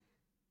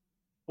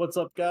What's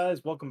up,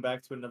 guys? Welcome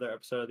back to another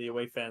episode of the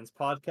Away Fans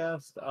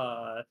podcast.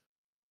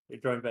 You're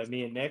joined by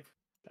me and Nick,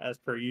 as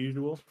per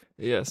usual.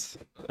 Yes,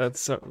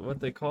 that's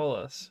what they call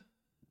us.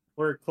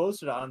 We're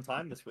closer to on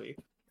time this week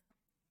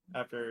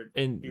after a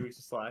few In weeks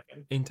of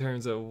slacking. in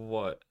terms of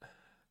what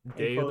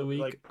day of the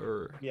week,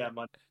 or Yeah,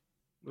 Monday,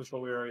 which is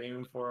what we were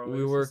aiming for. we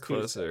Always. were It's Tuesday.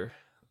 closer.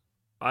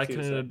 I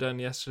couldn't Tuesday. have done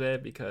yesterday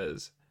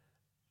because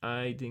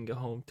I didn't get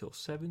home till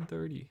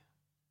 7:30.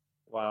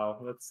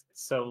 Wow, that's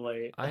so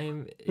late.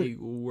 I'm a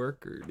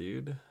worker,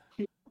 dude.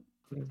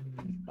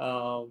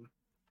 But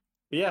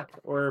yeah,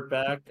 we're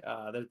back.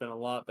 There's been a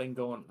lot been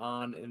going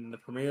on in the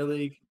Premier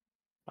League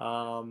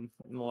in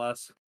the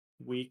last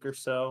week or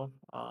so.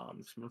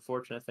 Some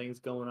unfortunate things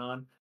going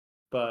on.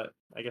 But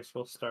I guess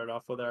we'll start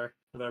off with our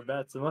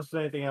bets. Unless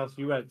there's anything else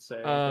you had to say,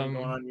 anything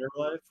going on in your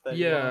life that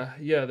you wanna...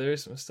 Yeah, there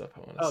is some stuff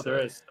I want to say. Oh,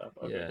 there is stuff.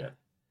 Okay, Yeah,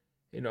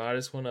 good. I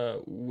just want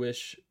to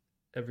wish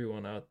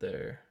everyone out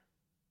there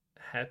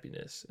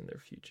happiness in their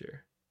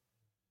future.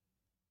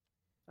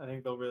 I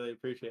think they'll really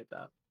appreciate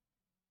that.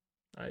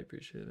 I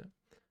appreciate it.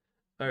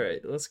 All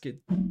right, let's get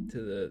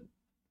to the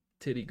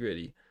titty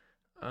gritty.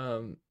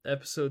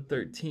 Episode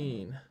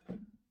 13.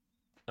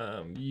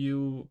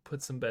 You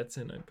put some bets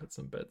in, I put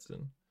some bets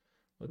in.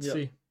 Let's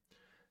see.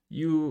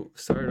 You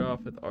started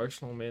off with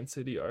Arsenal, Man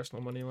City,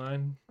 Arsenal money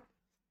line.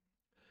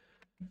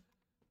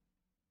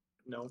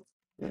 No.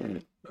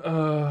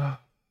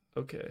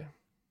 Okay.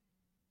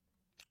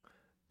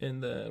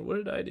 And then what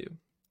did I do?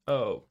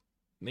 Oh,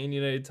 Man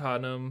United,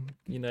 Tottenham,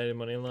 United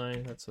money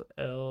line. That's an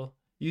L.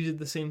 You did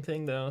the same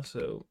thing though,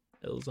 so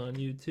L's on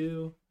you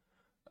too.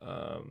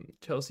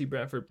 Chelsea,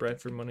 Brentford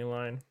money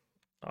line.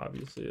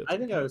 Obviously, I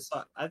think I was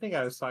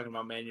talking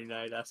about Man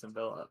United, Aston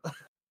Villa.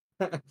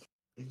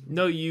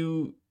 No,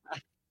 you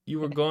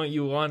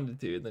wanted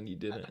to, then you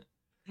didn't.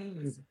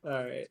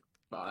 All right.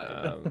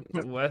 Fine.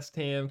 West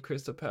Ham,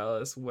 Crystal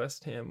Palace,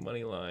 West Ham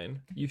money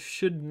line. You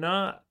should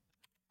not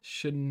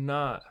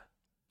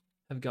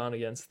have gone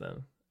against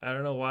them. I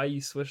don't know why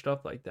you switched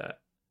up like that.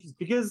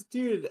 Because,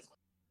 dude,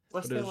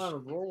 West Ham on a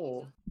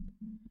roll.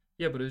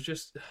 Yeah, but it was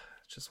just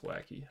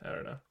wacky. I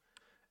don't know.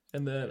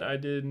 And then I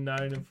did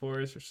Nottingham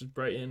Forest versus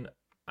Brighton.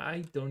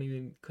 I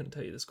couldn't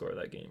tell you the score of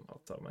that game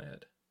off the top of my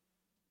head.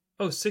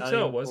 Oh,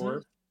 6-0, wasn't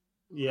it?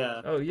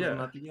 Yeah. Oh, yeah.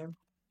 Wasn't that the game?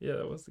 Yeah,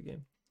 that was the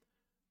game.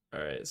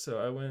 All right, so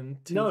I win.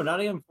 No,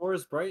 Nottingham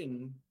Forest,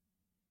 Brighton.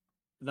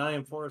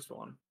 Nottingham Forest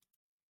won.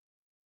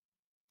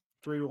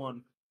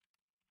 3-1.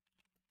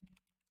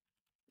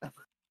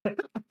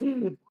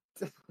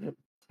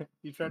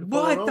 You tried to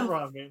pull it over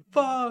on me.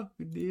 Fuck,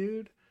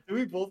 dude. Did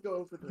we both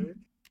go 0-3?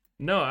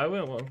 No, I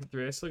went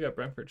 1-3. I still got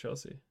Brentford,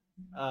 Chelsea.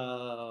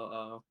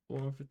 1-3.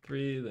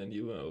 Then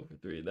you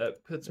went 0-3.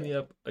 That puts me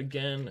up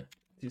again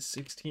to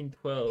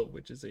 16-12,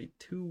 which is a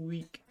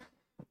 2-week.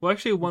 Well,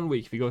 actually, 1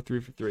 week if you go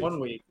 3-3. 1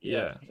 week,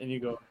 yeah. And you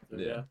go,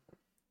 yeah.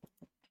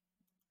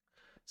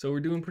 So we're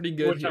doing pretty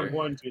good which here. I'm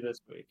going to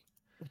this week.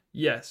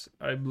 Yes,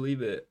 I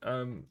believe it.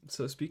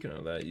 So speaking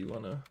of that, you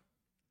want to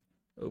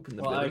open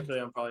the bidding? Actually,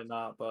 I'm probably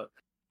not, but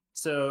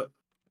so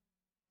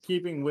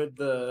keeping with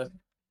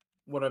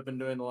what I've been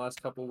doing the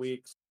last couple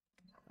weeks,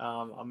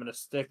 I'm gonna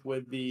stick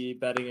with the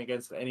betting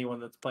against anyone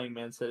that's playing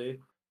Man City.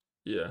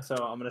 Yeah. So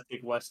I'm gonna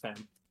take West Ham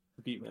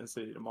to beat Man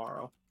City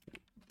tomorrow.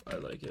 I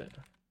like it.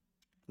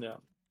 Yeah.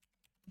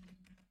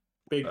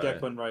 Big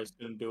Declan Rice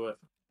didn't do it.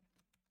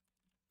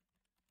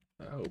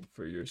 I hope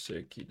for your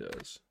sake he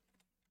does.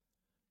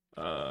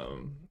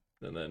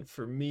 And then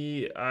for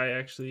me, I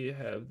actually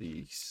have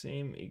the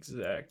same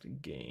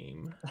exact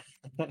game.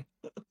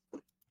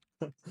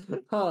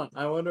 Huh,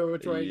 I wonder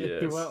which way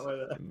you went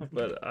with it.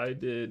 But I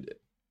did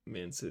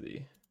Man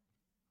City.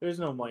 There's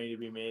no money to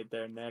be made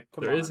there, Nick.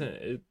 Come on. There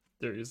isn't.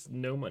 There is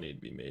no money to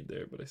be made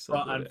there, but I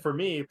still did it. For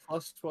me,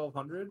 plus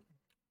 1,200.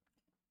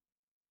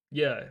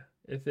 Yeah,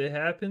 if it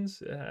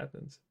happens, it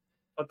happens.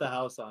 Put the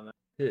house on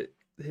it.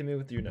 Hit me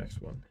with your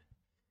next one.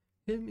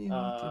 Hit me with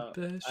the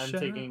best I'm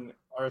taking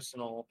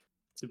Arsenal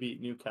to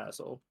beat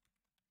Newcastle.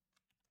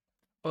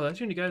 Oh, that's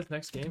your guys'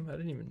 next game? I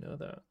didn't even know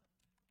that.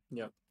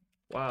 Yep.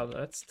 Wow,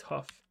 that's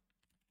tough.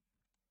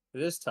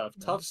 It is tough.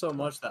 Tough so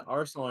much that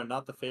Arsenal are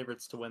not the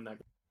favorites to win that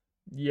game.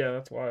 Yeah,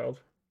 that's wild.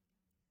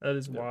 That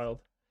is wild.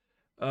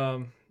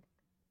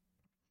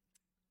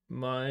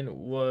 Mine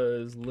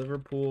was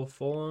Liverpool,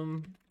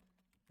 Fulham,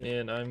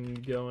 and I'm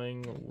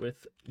going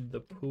with the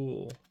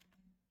pool.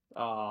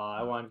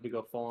 I wanted to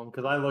go Fulham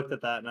because I looked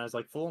at that and I was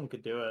like, Fulham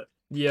could do it.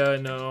 Yeah, I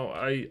know.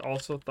 I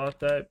also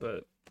thought that,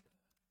 but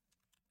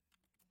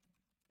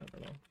I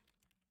don't know.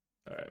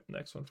 All right,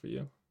 next one for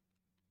you.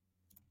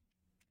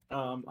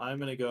 I'm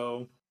gonna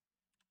go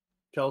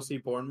Chelsea,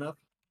 Bournemouth.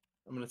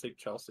 I'm gonna take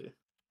Chelsea.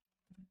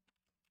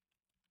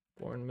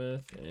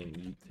 Bournemouth, and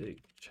you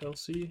take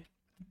Chelsea.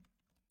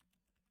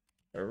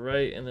 All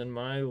right, and then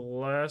my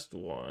last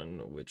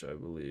one, which I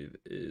believe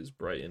is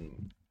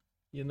Brighton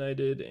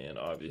United, and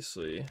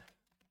obviously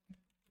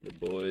the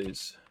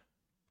boys.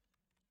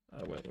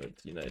 I went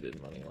with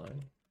United money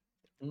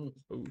line.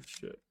 Oh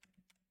shit.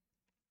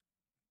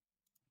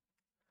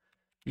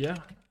 Yeah,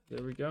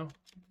 there we go.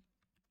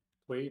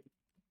 Wait.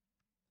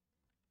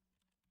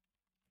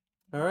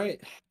 All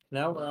right,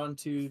 now we're on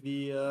to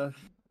the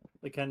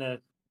kind of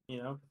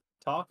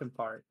talking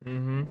part.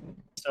 Mm-hmm.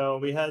 So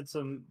we had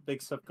some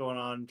big stuff going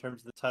on in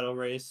terms of the title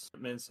race.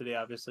 Man City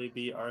obviously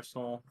beat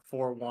Arsenal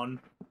 4-1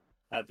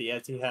 at the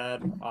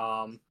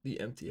Etihad. The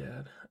empty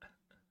ad.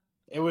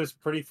 It was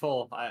pretty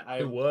full. It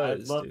I'd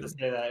was, love to dude.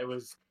 say that it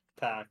was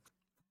packed.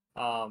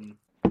 Um,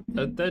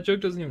 That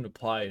joke doesn't even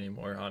apply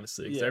anymore,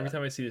 honestly. Because every yeah.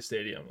 time I see the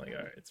stadium, I'm like,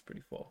 all right, it's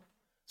pretty full.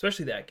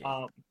 Especially that game.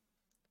 Um,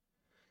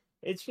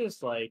 it's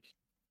just like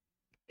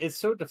it's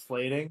so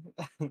deflating.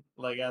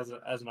 Like as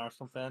an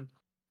Arsenal fan,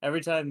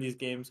 every time these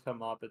games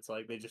come up, it's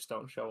like they just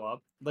don't show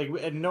up. Like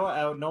at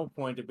no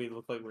point did we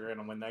look like we were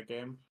gonna win that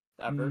game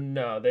ever.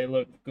 No, they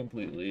look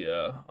completely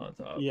on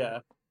top. Yeah.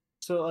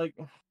 So like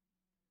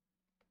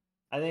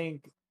I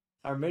think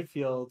our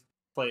midfield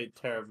played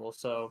terrible.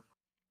 So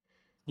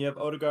you have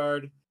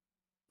Odegaard.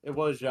 It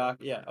was Jacques.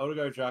 Yeah,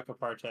 Odegaard, Xhaka,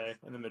 Partey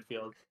in the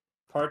midfield.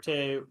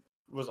 Partey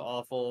was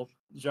awful.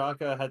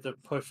 Xhaka had to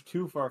push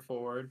too far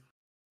forward,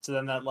 so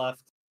then that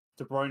left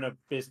De Bruyne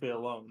basically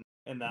alone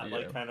in that Yeah.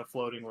 like kind of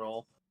floating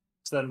role.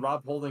 So then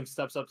Rob Holding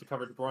steps up to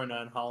cover De Bruyne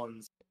and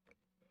Holland's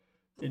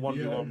In 1v1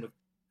 behind.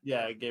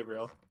 with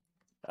Gabriel.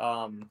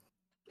 Um,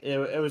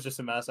 it was just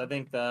a mess. I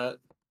think that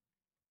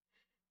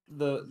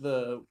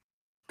the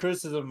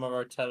criticism of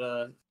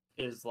Arteta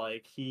is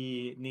like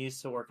he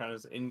needs to work on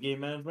his in-game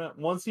management.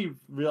 Once he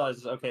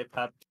realizes, okay,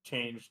 Pep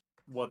changed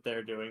what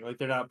they're doing. Like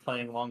they're not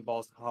playing long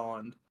balls to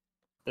Holland.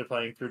 They're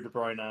playing through De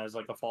Bruyne as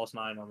like a false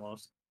nine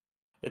almost.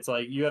 It's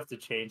like you have to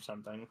change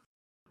something.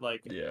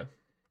 Like Yeah.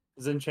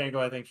 Zinchenko,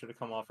 I think should have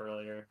come off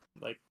earlier.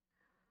 Like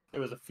it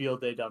was a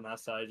field day down that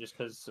side just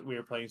because we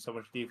were playing so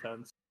much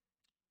defense.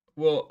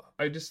 Well,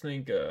 I just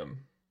think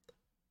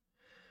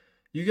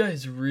you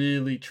guys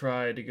really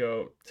try to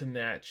go to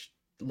match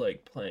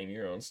like playing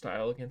your own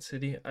style against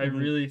City. I Mm-hmm.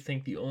 really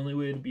think the only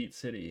way to beat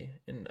City,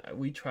 and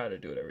we try to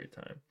do it every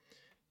time,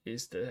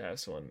 is to have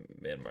someone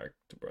man mark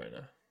De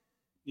Bruyne.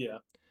 Yeah,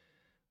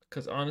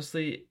 Because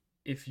honestly,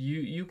 if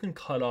you can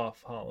cut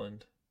off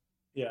Holland,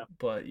 yeah.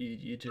 but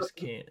you just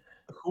can't.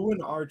 Who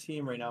in our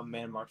team right now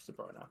man marks De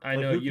Bruyne? I Like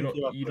know who can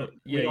keep up you with don't it?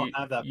 We yeah don't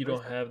have that you don't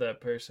person. have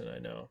that person. I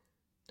know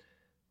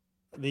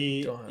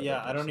don't have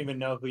that I don't person. even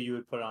know who you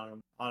would put on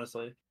him,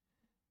 honestly.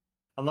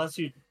 Unless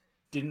you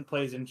didn't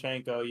play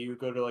Zinchenko, you would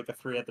go to like a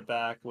three at the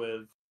back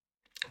with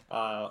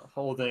I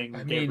Holding,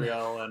 mean,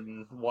 Gabriel,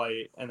 and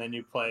White, and then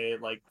you play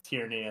like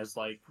Tierney as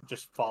like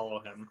just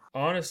follow him.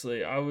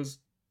 honestly, I was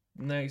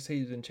not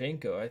say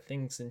Zinchenko. I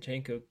think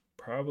Zinchenko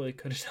probably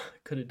could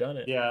have done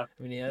it. Yeah,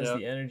 I mean, he has yeah,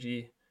 the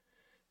energy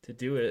to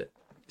do it.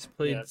 He's yeah.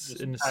 played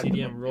Just in the pack the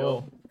CDM midfield.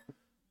 role,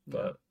 Yeah,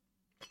 but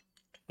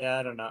yeah.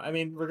 I don't know. I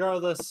mean,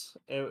 regardless,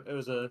 it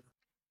was a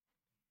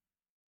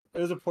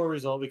poor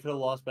result. We could have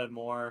lost Ben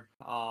Moore.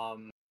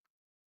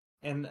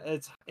 And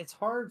it's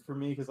hard for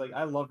me because like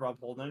I love Rob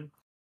Holding,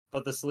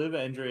 but the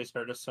Saliba injury has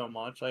hurt us so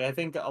much. Like I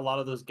think a lot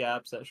of those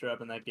gaps that showed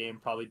up in that game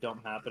probably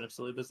don't happen if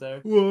Saliba's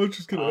there. well, I was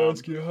just gonna Um,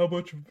 ask you how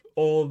much of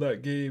all of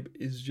that game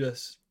is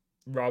just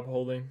Rob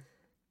Holding.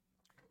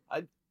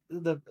 I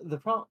the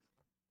problem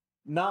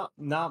not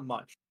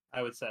much.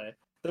 I would say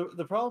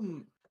the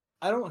problem.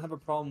 I don't have a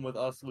problem with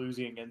us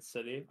losing against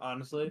City,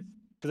 honestly,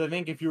 because I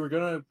think if you were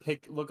gonna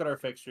look at our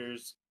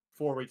fixtures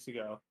 4 weeks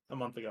ago, a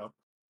month ago,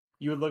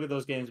 you would look at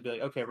those games and be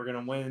like, okay, we're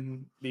gonna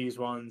win these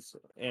ones,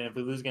 and if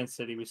we lose against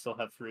City, we still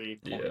have 3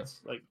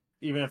 points. Like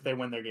even if they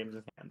win their games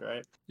in hand,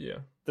 right? Yeah,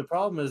 The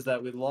problem is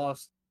that we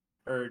lost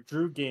or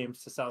drew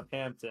games to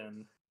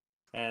Southampton,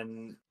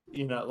 and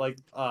like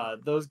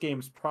those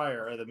games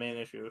prior are the main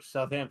issue.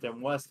 Southampton,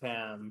 West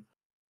Ham,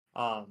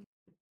 um,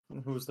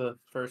 who's the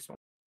first one?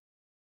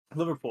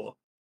 Liverpool,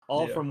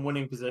 all yeah, from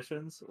winning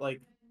positions. Like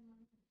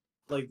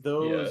yeah.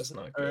 those, It's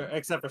not or good.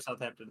 except for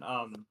Southampton.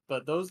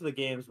 But those are the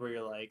games where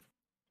you're like,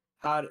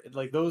 how?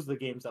 Like those are the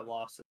games that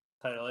lost the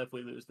title if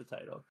we lose the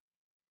title,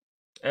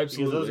 because those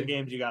are Absolutely.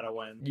 games you gotta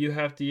win. You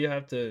have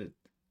to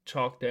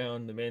chalk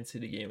down the Man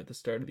City game at the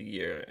start of the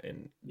year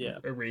and Yeah,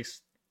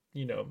 erase,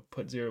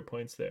 put 0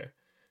 points there.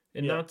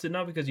 And yeah.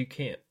 not because you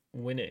can't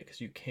win it, because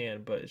you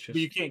can, but it's But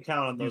you just can't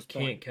count on you those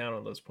can't points. count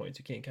on those points.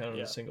 You can't count on a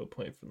Yeah, single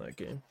point from that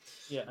game.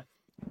 yeah.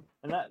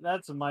 And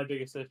that's my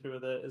biggest issue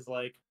with it is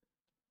like,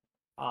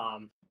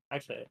 um,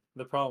 actually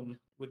the problem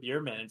with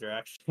your manager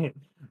actually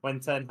when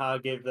Ten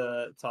Hag gave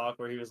the talk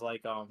where he was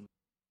like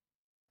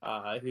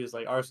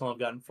Arsenal have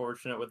gotten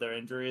fortunate with their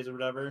injuries or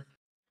whatever.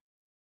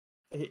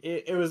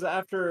 It was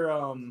after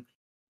and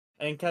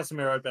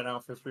Casemiro had been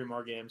out for 3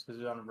 more games because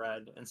he was on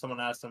red, and someone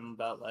asked him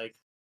about like,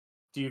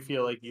 do you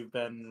feel like you've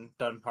been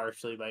done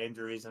harshly by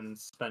injuries and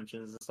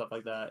suspensions and stuff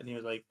like that? And he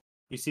was like,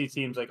 you see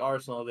teams like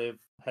Arsenal, they've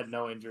had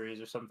no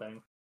injuries or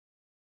something.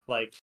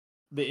 Like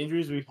the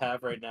injuries we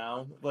have right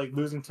now, like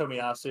losing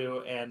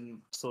Tomiyasu and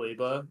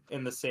Saliba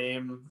in the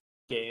same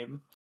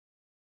game,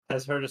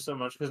 has hurt us so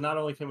much because not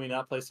only can we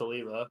not play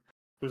Saliba,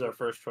 who's our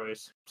first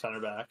choice center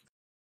back,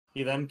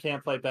 you then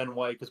can't play Ben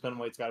White because Ben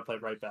White's got to play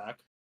right back.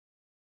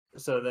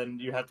 So then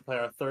you have to play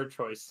our third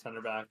choice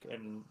center back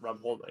in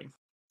Rob Holding,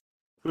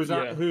 who's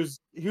not Yeah, who's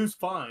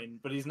fine,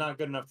 but he's not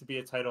good enough to be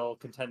a title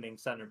contending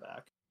center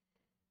back.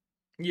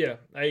 Yeah,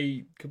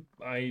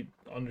 I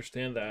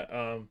understand that.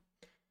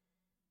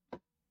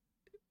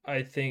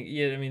 I think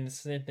I mean the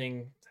same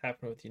thing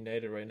happened with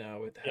United right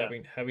now with Yeah.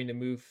 having to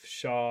move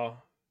Shaw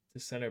to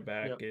center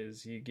back Yep.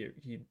 is you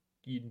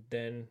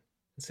then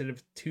instead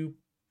of two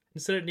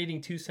instead of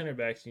needing two center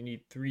backs you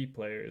need three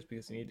players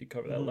because you need to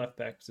cover that Hmm. left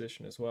back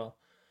position as well.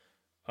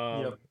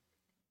 Um, Yep.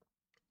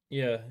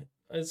 yeah,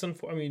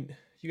 I mean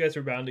you guys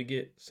are bound to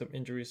get some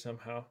injuries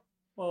somehow.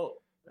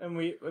 Well, and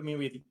I mean,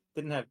 we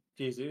didn't have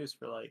Jesus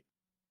for like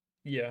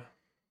Yeah,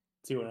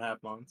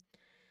 2.5 months.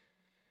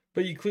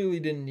 but you clearly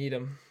didn't need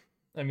him.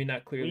 I mean,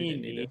 not clearly We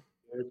didn't need need,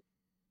 him.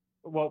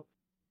 well,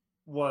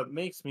 what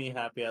makes me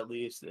happy at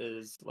least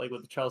is like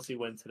with the Chelsea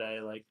win today,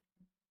 like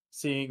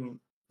seeing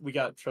we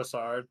got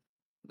Trossard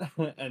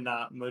and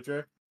not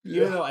Mudryk.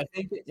 Even Yeah. though I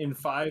think in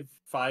five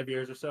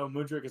years or so,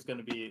 Mudryk is going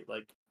to be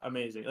like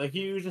amazing. Like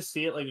you just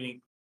see it like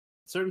when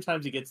certain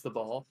times he gets the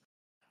ball,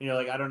 and you're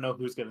like, I don't know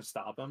who's going to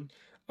stop him.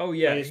 Oh Like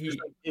yeah,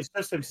 it's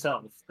just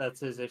himself.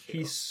 That's his issue.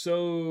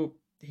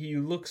 he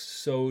looks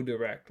so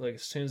direct. Like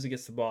as soon as he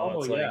gets the ball, Oh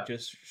it's like yeah,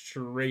 just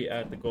straight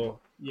at the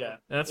goal. yeah.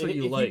 And that's what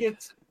you If he like.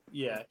 gets,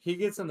 yeah, he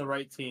gets in the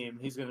right team,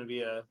 he's going to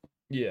be a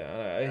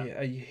Yeah, yeah,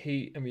 I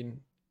hate. I mean,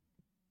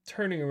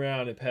 turning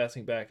around and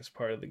passing back is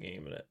part of the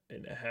game, and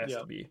it has yeah,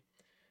 to be.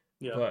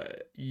 yeah,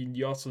 But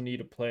you also need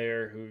a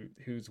player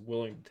who's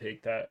willing to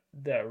take that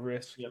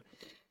risk. yep,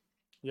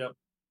 yep,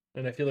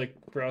 And I feel like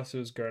for us it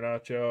was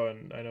Garnacho,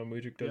 and I know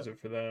Mudryk does yep,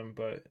 it for them,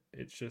 but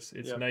it's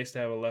yep, nice to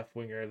have a left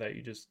winger that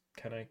you just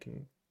kind of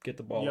can get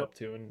the ball yep. up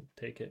to and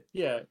take it.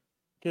 Yeah,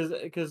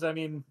 because I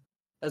mean,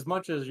 as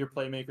much as your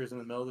playmakers in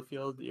the middle of the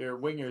field, your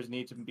wingers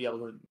need to be able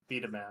to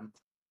beat a man.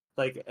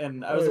 Like,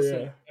 and I Oh was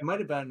listening. yeah. It might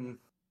have been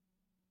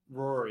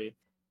Rory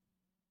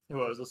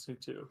who I was listening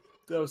to.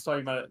 I was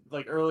talking about it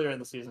like earlier in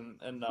the season,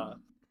 and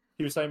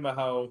he was talking about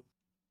how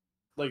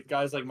like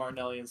guys like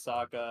Martinelli and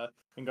Saka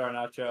and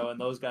Garnacho and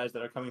those guys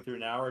that are coming through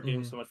now are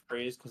getting Hmm. so much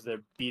praise because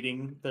they're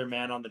beating their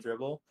man on the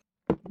dribble.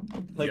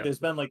 Like, Yeah. there's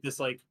been like this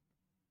like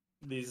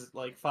these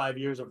like 5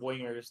 years of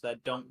wingers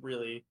that don't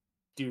really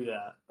do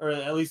that, or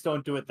at least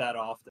don't do it that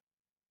often.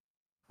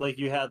 Like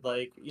you had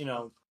like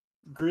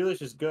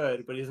Grealish is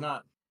good, but he's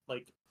not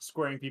like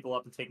squaring people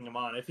up and taking them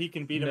on. If he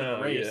can beat him in a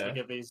No, race, yeah. like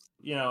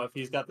if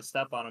he's got the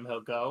step on him,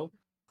 he'll go.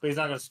 But he's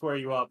not going to square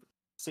you up,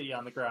 sit you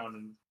on the ground,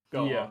 and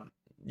go Yeah. on.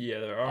 Yeah,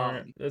 there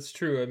aren't. Um, That's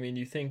true. I mean,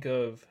 you think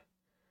of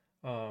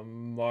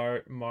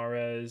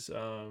Mares,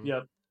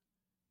 yep.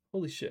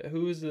 holy shit,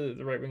 who was the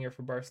right winger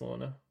for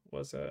Barcelona?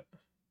 Was that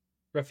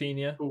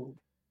Rafinha? Ooh.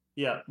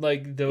 Yeah.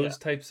 Like Yeah. those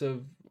types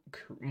of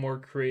more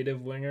creative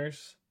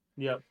wingers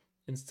Yep.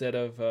 instead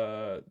of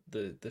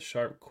the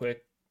sharp,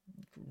 quick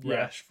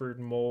Yeah. Rashford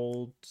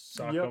mold,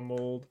 Saka Yep.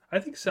 mold. I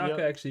think Saka Yep.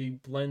 actually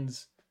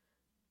blends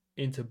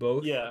into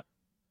both. Yeah.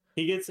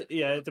 He gets.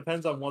 Yeah. It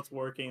depends on what's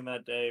working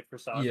that day for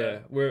Saka. Yeah,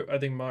 where I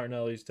think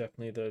Martinelli's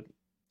definitely the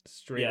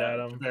straight Yeah. at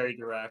him. Very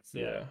direct.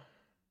 Yeah.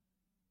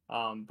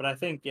 Yeah. But I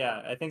think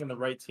I think in the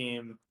right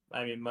team,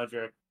 I mean,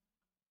 Mudryk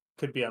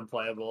could be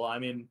unplayable. I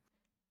mean,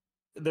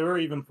 there were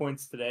even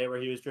points today where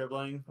he was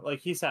dribbling. Like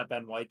he sat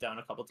Ben White down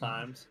a couple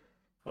times,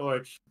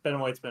 which Ben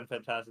White's been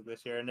fantastic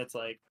this year. And it's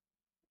like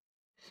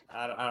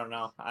I don't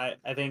know. I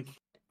think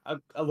a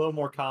little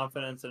more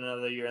confidence in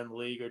another year in the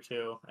league or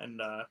two,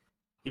 and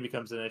he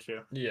becomes an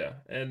issue. Yeah,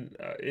 and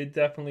it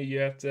definitely you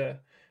have to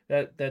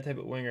that type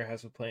of winger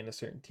has to play in a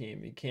certain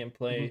team. You Hmm. can't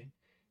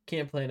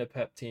play in a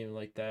pep team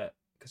like that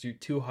because you're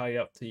too high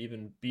up to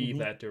even be Hmm.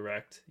 that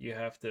direct. You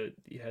have to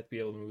be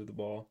able to move the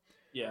ball.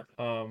 Yeah.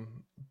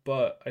 Um,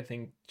 but I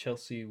think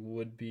Chelsea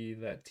would be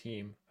that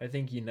team. I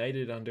think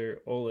United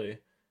under Ole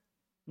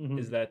Hmm.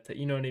 is that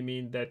you know what I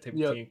mean? That type of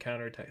Yep. team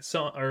counter attack.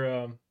 So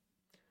or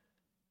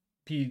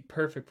be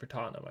perfect for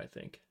Tottenham. I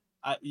think.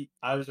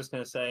 I was just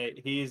gonna say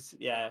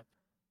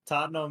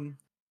Tottenham.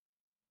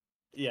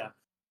 Yeah,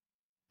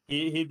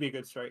 he'd be a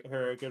good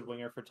striker, a good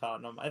winger for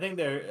Tottenham. I think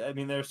I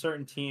mean there are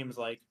certain teams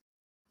like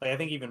I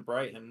think even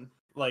Brighton.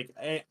 Like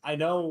I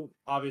know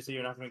obviously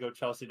you're not going to go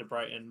Chelsea to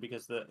Brighton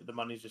because the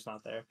money's just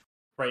not there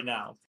right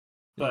now.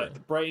 Yeah.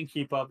 But Brighton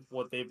keep up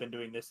what they've been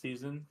doing this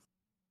season,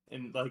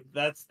 and like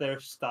that's their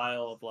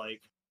style of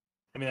like.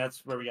 I mean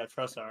that's where we got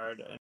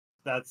Trossard, and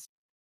that's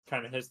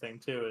kind of his thing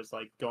too. Is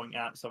like going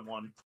at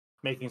someone,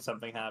 making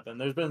something happen.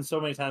 There's been so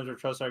many times where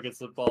Trossard gets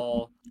the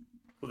ball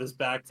with his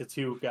back to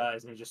two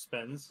guys and he just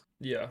spins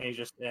Yeah. and he's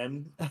just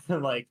in.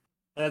 Like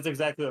and that's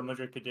exactly what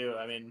Madrid could do.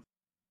 I mean,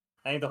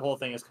 I think the whole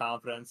thing is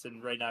confidence,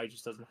 and right now he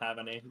just doesn't have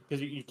any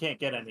because you can't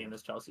get any in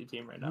this Chelsea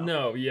team right now.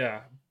 No.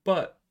 Yeah.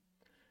 But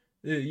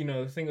you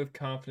know the thing with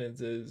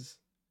confidence is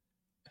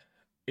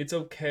it's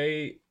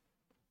okay.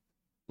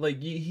 Like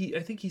he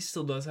I think he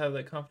still does have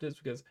that confidence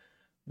because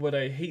what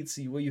you hate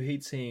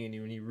seeing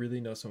when you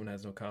really know someone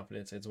has no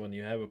confidence is when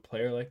you have a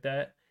player like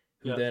that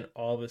who Yeah, then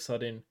all of a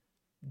sudden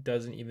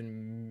doesn't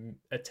even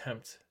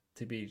attempt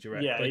to be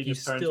direct. yeah, Like he he's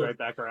just turns still right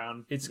back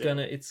around. it's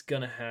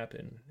gonna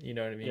happen. You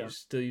know what I mean? Yeah,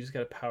 You just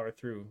gotta power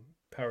through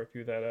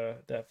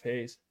that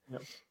phase. yeah.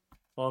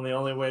 Well, and the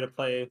only way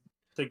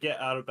to get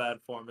out of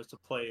bad form is to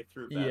play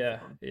through bad Yeah,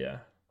 form. yeah.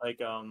 Like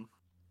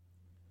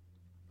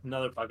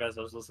another podcast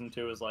I was listening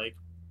to was like,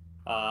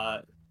 uh,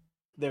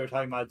 they were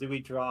talking about, do we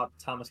drop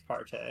Thomas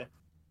Partey,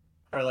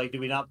 or like do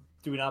we not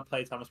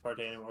play Thomas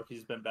Partey anymore because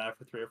he's been bad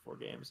for 3 or 4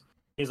 games?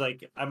 He's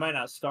like, I might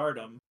not start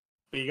him,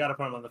 but you got to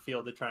put him on the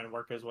field to try and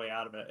work his way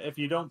out of it. If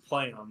you don't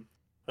play him,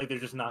 like they're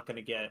just not going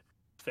to get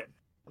fit.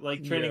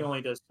 Like training Yeah.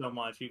 only does so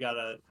much. You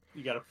gotta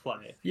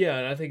play. Yeah,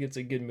 and I think it's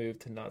a good move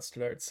to not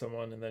start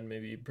someone and then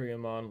maybe bring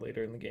him on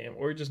later in the game,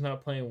 or just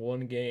not playing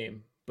one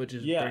game, but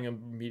just Yeah. bring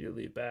him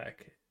immediately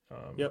back.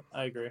 Yep,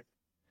 I agree.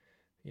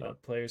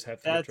 Players have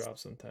to get That's dropped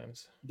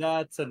sometimes.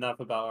 that's enough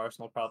about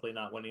Arsenal probably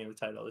not winning the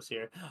title this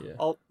year. Yeah.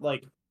 All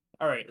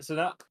right. So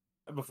now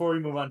before we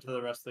move on to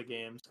the rest of the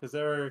games, because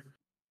there are a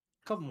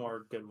couple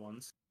more good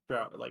ones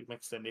throughout, like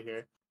mixed into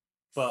here,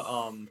 but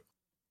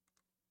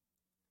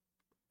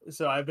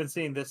so I've been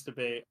seeing this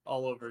debate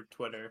all over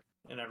Twitter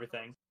and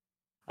everything,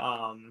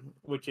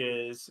 which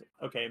is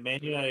okay.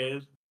 Man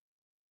United,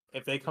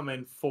 if they come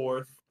in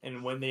fourth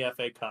and win the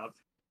FA Cup,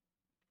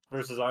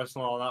 versus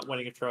Arsenal not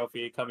winning a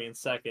trophy, coming in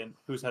second,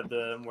 who's had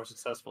the more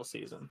successful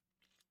season?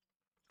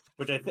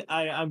 Which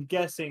I'm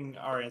guessing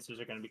our answers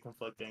are going to be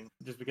conflicting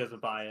just because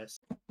of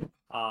bias.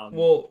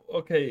 Well,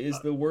 okay, is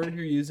the word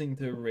you're using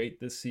to rate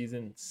this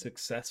season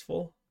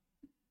successful?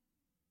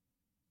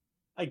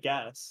 I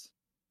guess,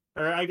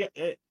 or I get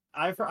it.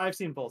 I've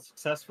seen both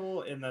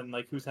successful and then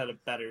like who's had a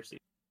better season.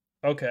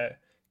 Okay,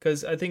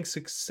 because I think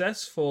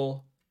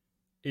successful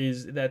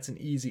that's an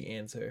easy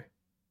answer,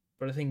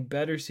 but I think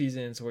better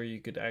seasons where you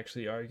could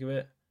actually argue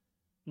it.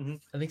 Mm-hmm.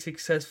 I think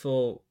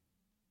successful,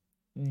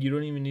 you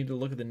don't even need to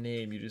look at the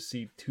name; you just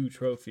see 2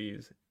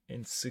 trophies,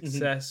 and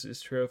success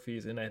is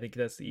trophies, and I think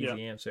that's the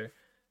easy answer.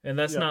 And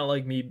that's not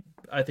like me.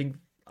 I think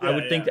I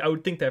would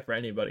think that for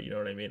anybody. You know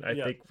what I mean? I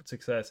think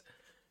success,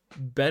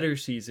 better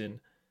season,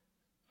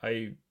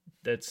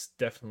 that's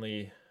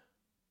definitely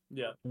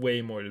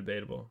way more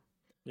debatable.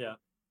 Yeah.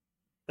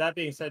 That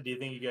being said, do you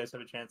think you guys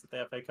have a chance at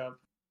the FA Cup?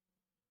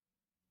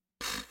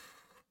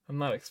 I'm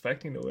not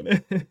expecting to win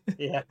it.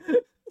 Yeah.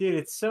 Dude,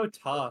 it's so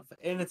tough.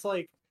 And it's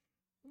like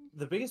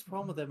the biggest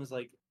problem with them is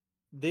like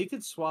they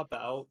could swap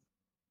out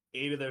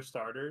 8 of their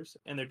starters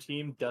and their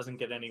team doesn't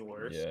get any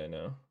worse. Yeah, I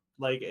know.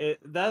 Like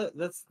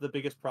that's the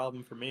biggest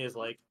problem for me is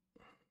like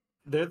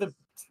they're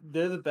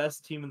the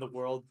best team in the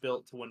world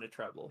built to win a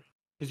treble.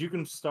 Because you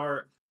can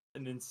start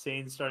an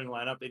insane starting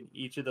lineup in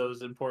each of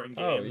those important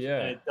games. Oh, yeah.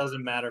 And it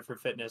doesn't matter for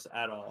fitness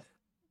at all.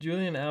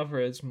 Julian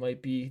Alvarez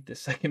might be the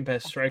second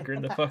best striker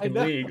in the fucking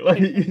know, league.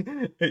 Like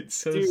it's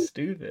so Dude,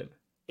 stupid.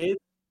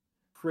 It's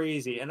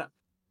crazy. And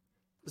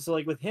so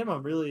like with him,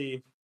 I'm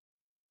really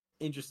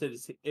interested to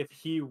see if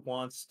he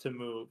wants to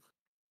move.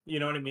 You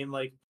know what I mean?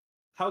 Like,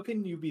 how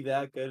can you be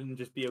that good and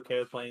just be okay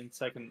with playing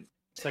second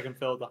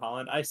fiddle to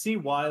Holland? I see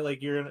why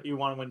like you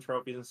want to win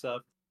trophies and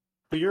stuff,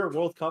 but you're a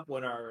World Cup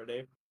winner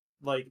already.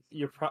 Like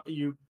you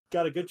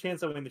got a good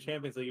chance of winning the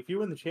Champions League. If you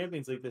win the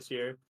Champions League this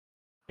year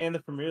and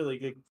the Premier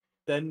League,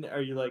 then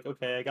are you like,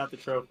 okay, I got the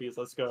trophies,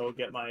 let's go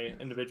get my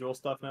individual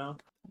stuff now?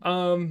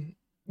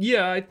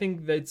 Yeah, I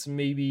think that's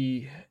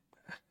maybe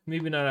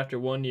not after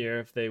 1 year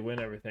if they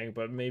win everything,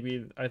 but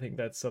maybe I think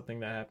that's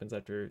something that happens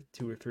after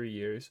 2 or 3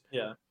 years.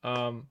 Yeah.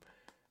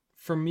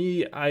 For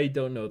me, I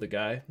don't know the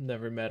guy.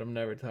 Never met him,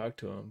 never talked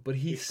to him, but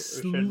we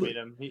should meet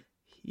him.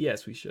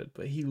 Yes, we should,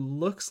 but he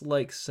looks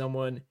like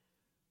someone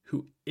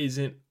who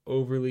isn't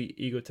overly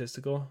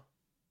egotistical.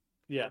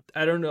 Yeah.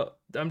 I don't know.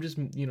 I'm just,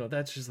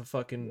 that's just a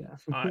fucking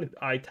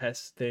eye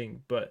test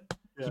thing, but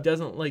he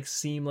doesn't like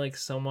seem like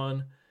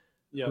someone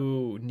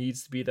who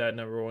needs to be that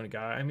number 1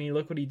 guy. I mean,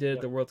 look what he did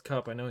at the World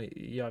Cup. I know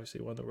he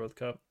obviously won the World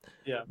Cup.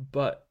 Yeah.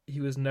 But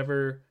he was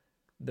never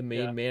the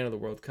main man of the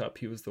World Cup.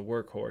 He was the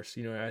workhorse.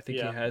 I think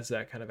he has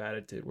that kind of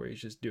attitude where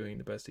he's just doing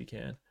the best he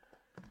can.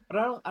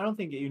 But I don't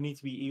think you need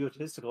to be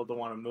egotistical to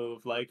want to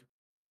move. Like,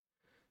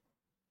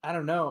 I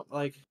don't know.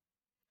 Like,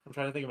 I'm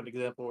trying to think of an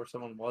example where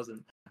someone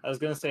wasn't. I was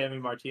gonna say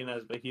Emi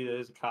Martinez, but he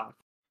is a cock.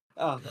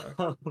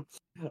 But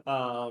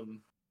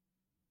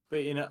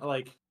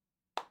like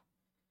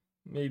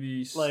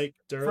maybe like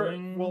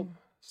Sterling.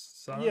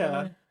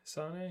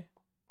 Sane.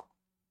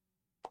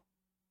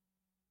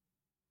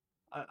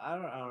 I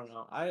don't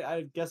know.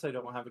 I guess I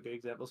don't have a good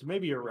example. So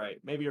maybe you're right.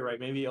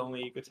 Maybe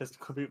only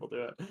egotistical people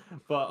do it.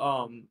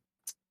 But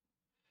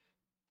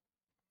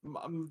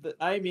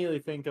I immediately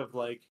think of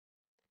like.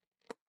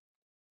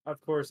 Of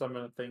course, I'm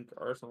gonna think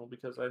Arsenal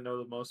because I know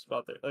the most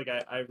about their. Like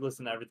I've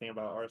listened to everything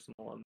about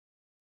Arsenal and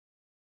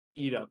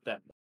eat up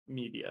that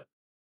media.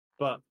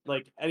 But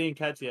like Eddie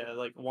Nketiah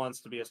like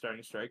wants to be a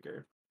starting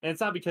striker, and it's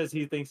not because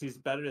he thinks he's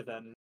better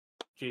than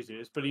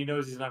Jesus, but he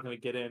knows he's not going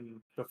to get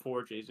in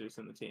before Jesus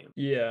in the team.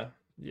 Yeah.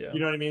 You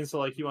know what I mean? So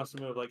like he wants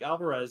to move. Like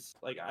Alvarez,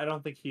 like I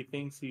don't think he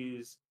thinks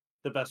he's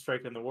the best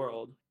striker in the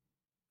world,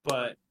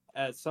 but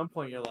at some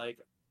point you're like,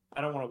 I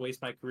don't want to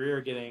waste my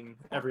career getting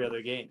every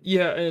other game.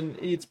 Yeah, and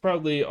it's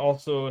probably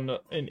also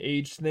an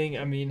age thing.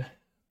 I mean,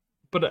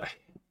 but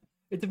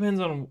it depends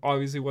on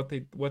obviously what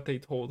they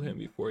told him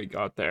before he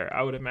got there.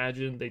 I would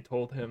imagine they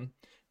told him,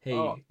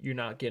 "Hey, you're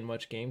not getting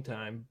much game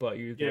time, but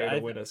you're there to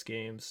win us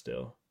games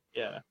still."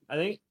 Yeah, I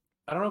think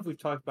I don't know if we've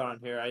talked about on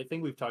here. I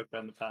think we've talked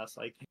about in the past.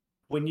 Like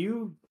when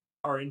you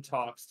are in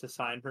talks to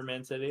sign for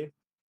Man City,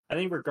 I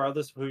think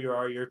regardless of who you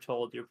are, you're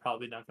told you're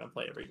probably not going to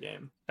play every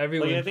game.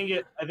 Everyone, Like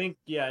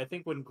I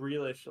think when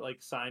Grealish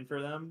like signed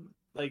for them,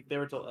 like they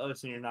were told, oh,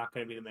 listen, you're not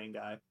going to be the main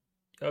guy.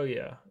 oh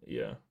yeah,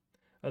 yeah.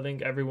 I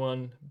think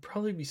everyone,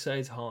 probably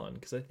besides Holland,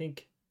 because I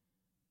think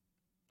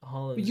But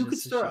Holland's you could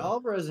just a start show.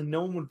 Alvarez and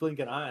no one would blink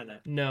an eye on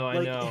it. No, I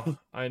Like, know,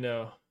 I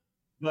know.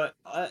 but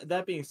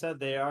that being said,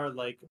 they are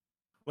like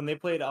when they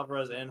played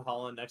Alvarez and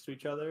Holland next to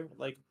each other.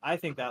 Like I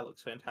think that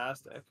looks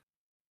fantastic.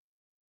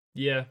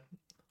 Yeah,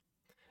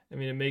 I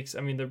mean, it makes.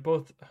 I mean, they're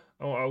both.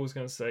 Oh, I was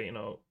gonna say,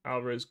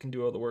 Alvarez can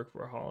do all the work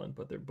for Holland,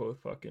 but they're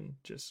both fucking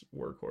just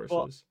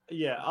Well, workhorses.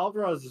 yeah,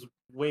 Alvarez is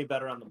way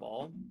better on the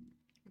ball,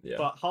 Yeah,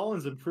 but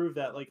Holland's improved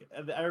that. Like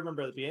I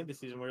remember at the beginning of the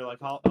season, we were like,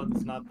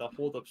 Holland's not the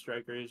hold up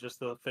striker; he's just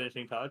the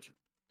finishing touch,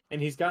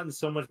 and he's gotten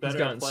so much he's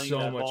better at gotten playing so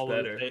that much ball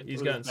better.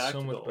 He's with his gotten back so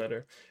to much goal.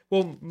 better.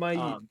 Well, my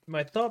Um,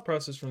 my thought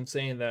process from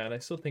saying that, and I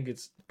still think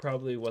it's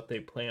probably what they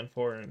planned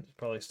for, and it's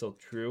probably still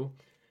true.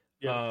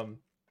 yeah, Um,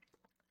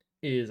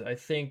 is I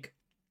think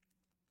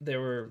they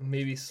were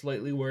maybe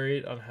slightly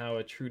worried on how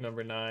a true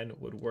number 9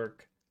 would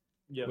work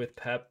yeah, with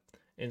Pep,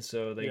 and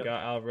so they yeah,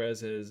 got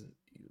Alvarez as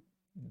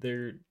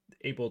they're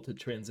able to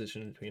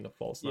transition between a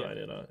false yeah, 9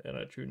 and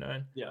a true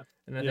 9, yeah,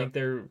 and I yeah, think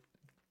they're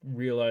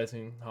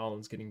realizing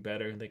Holland's getting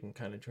better and they can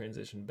kind of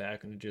transition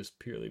back into just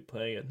purely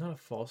playing it, not a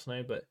false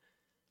 9, but a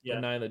yeah.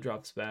 9 that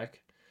drops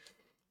back.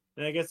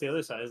 And I guess the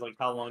other side is like,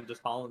 how long does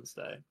Holland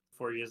stay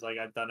before he's like,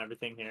 I've done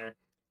everything here?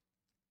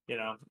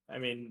 I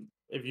mean,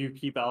 if you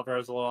keep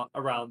Alvarez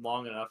around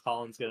long enough,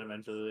 Holland's gonna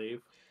eventually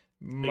leave.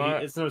 Like My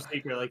it's no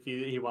secret, like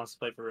he wants to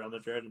play for Real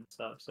Madrid and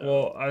stuff. So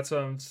well, that's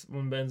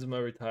when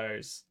Benzema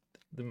retires,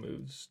 the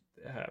moves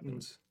mm,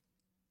 happens.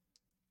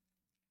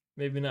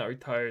 Maybe not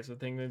retires. I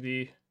think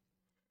maybe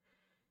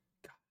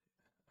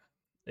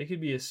it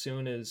could be as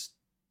soon as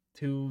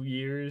 2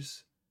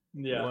 years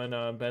yeah. when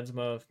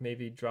Benzema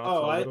maybe drops a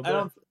Oh, little I bit.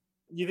 don't.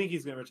 You think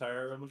he's gonna retire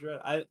at Real Madrid?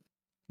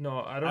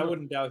 No, I don't I know.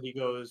 wouldn't doubt he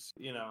goes.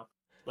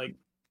 Like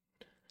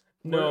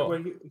where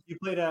No, he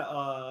played at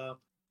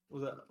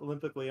was it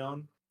Olympic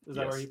Lyon? Is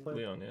that where he yes, played?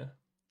 Leon, yeah.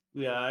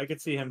 Yeah, I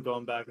could see him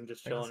going back and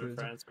just I can chilling see in this.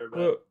 France for a bit.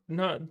 Well,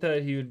 not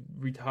that he would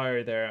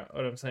retire there.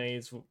 What I'm saying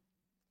is,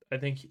 I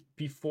think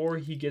before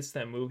he gets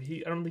that move,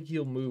 I don't think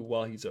he'll move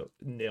while he's a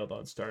nailed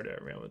on starter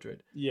at Real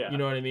Madrid. You Yeah.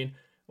 know what I mean?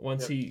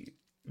 Once Yep. he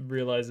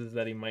realizes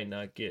that he might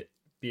not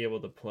be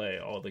able to play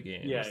all the Yeah.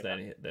 games,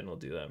 Yeah. then he'll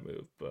do that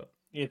move. But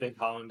You think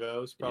Holland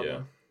goes yeah,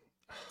 probably?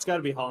 It's got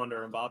to be Holland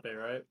or Mbappe,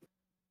 right?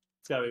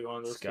 It's got to be one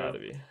of it's those two. gotta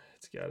be.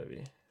 It's gotta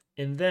be.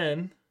 And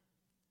then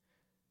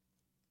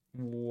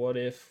what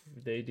if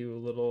they do a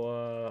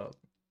little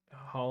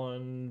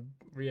Holland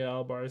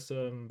Real Barca,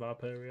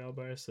 Mbappe Real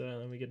Barca,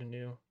 and then we get a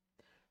new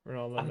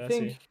Ronaldo I Messi?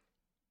 think,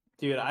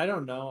 dude, I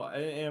don't know.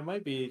 It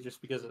might be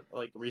just because of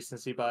like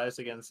recency bias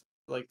against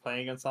like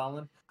playing against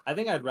Holland. I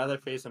think I'd rather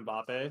face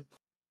Mbappe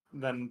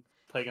than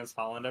play against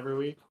Holland every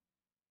week.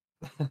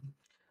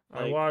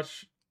 I Like,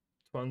 watched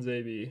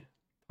Twanzebe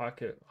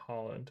pocket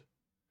Holland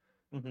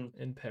mhm.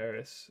 in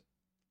Paris.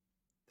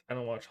 I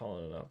don't watch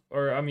Holland enough,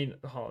 or I mean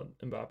Holland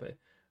Mbappe.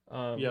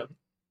 Um, Yep,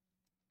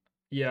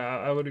 yeah,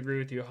 I would agree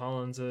with you.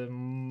 Holland's a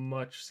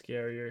much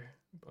scarier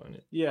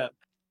opponent. yeah,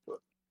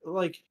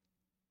 like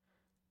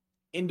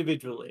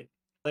individually.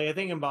 Like I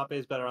think Mbappe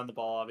is better on the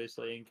ball,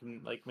 obviously, and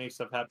can like make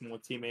stuff happen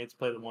with teammates,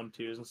 play the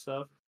 1-2s and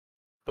stuff.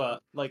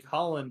 But like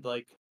Holland,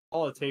 like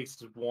all it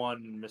takes is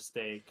one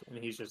mistake, and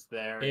he's just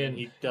there, and And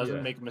he doesn't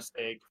yeah, make a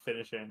mistake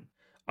finishing.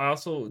 I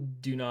also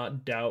do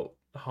not doubt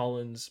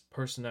Holland's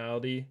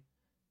personality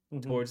Hmm.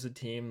 towards the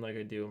team like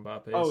I do Oh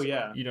Mbappe's.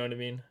 yeah, You know what I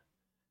mean?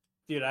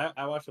 dude,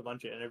 I watched a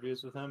bunch of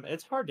interviews with him.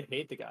 It's hard to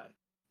hate the guy.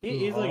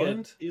 Who,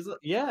 Holland?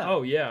 Yeah,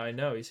 Oh yeah, I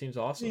know. He seems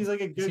awesome. He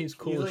seems he's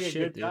cool as like a shit,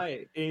 good dude. guy,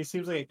 and he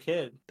seems like a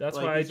kid. That's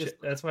Like why he's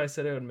just that's why I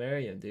said I would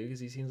marry him, dude, because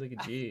he seems like a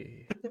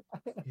G.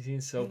 He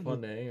seems so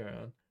fun to hang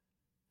around.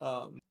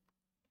 um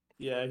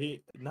yeah,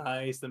 he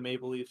nice. The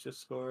Maple Leafs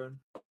just scored.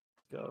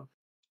 Go.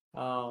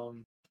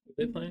 Um Are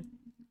they playing?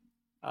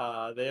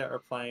 they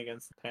are playing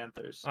against the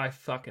Panthers. I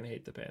fucking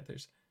hate the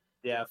Panthers.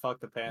 Yeah, fuck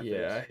the Yeah, I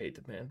Panthers. hate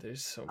the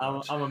Panthers so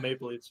much. I'm a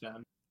Maple Leafs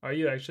fan. Are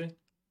you actually?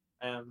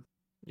 I am.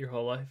 Your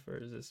whole life, or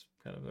is this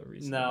kind of a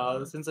recent No,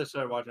 development? since I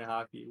started watching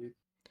hockey,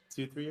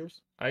 2, 3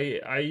 years.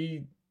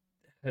 I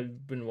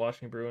have been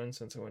watching Bruins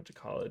since I went to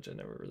college. I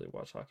never really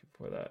watched hockey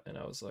before that, and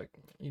I was like,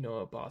 you know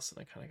what, Boston,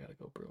 I kind of gotta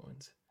go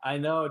Bruins. I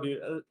know,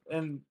 dude,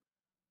 and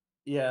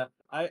yeah,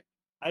 I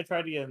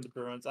tried to get into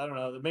Bruins. I don't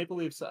know the Maple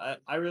Leafs.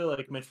 I really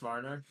like Mitch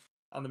Marner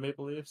on the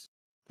Maple Leafs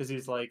because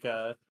he's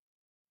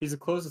the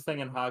closest thing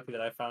in hockey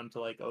that I found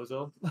to like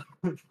Ozil.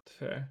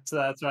 Fair. So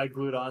that's why I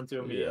glued on to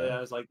immediately. Yeah,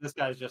 I was like, this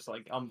guy's just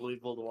like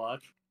unbelievable to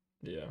watch.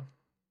 yeah.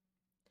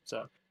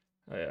 So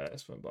I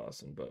just went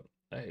Boston, but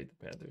I hate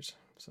the Panthers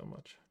so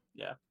much.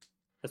 yeah,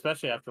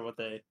 especially after what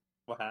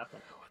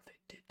happened. What they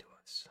did to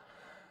us.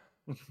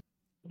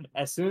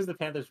 As soon as the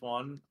Panthers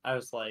won, I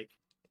was like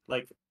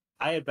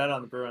I had bet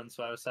on the Bruins,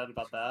 so I was sad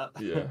about that.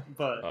 Yeah,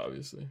 But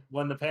obviously.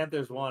 when the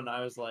Panthers won,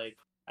 I was like,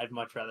 I'd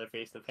much rather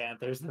face the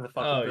Panthers than the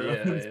fucking Oh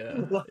yeah, Bruins.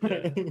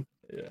 yeah, yeah,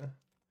 yeah.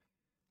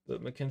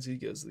 But Mackenzie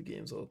goes to the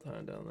games all the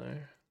time down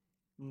there.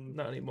 Mm.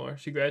 Not anymore.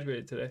 She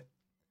graduated today.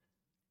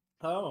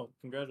 Oh,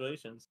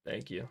 congratulations.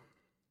 Thank you.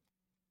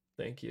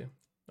 Thank you.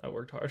 I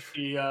worked hard.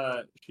 She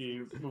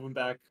moving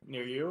back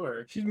near you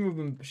or She's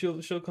moving.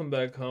 She'll come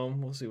back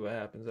home. We'll see what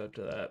happens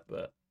after that.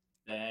 But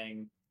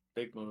dang,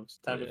 big moves.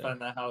 Time to yeah,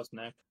 find that house,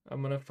 Nick.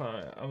 I'm gonna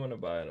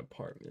buy an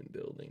apartment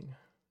building.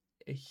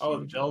 A Oh, the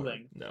huge one.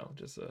 building. No,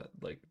 just a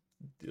like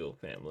deal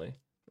family.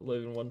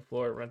 Live in one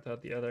floor, rent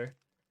out the other.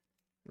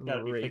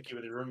 Gotta be Rake. picky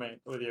with your roommate,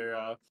 with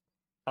your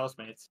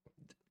housemates.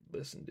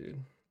 Listen,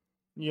 dude.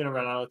 You gonna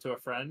rent out to a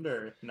friend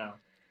or no?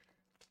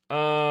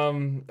 I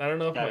don't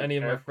know if Gotta be any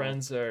of my careful.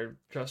 friends are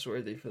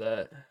trustworthy for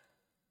that.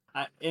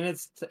 And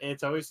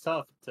it's always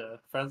tough to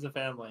friends and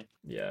family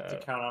Yeah, to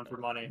count on for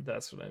money.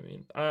 that's what I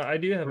mean. I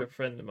do have a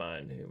friend of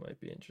mine who might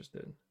be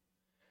interested,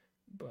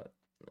 but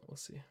we'll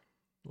see.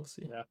 We'll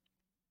see. Yeah.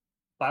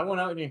 Buy one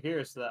out near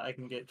here so that I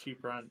can get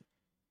cheap rent.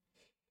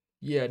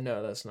 Yeah,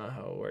 no, that's not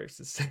how it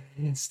works.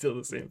 It's still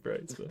the same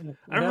price. But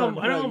I No,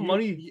 don't have you-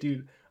 money, you-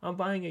 dude. I'm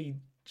buying a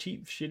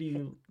cheap,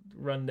 shitty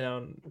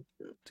rundown.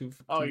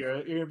 Oh,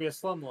 you're gonna be a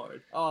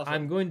slumlord. Awesome.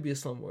 I'm going to be a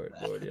slumlord,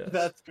 yes.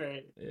 That's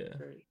great. Yeah.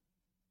 Great.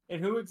 And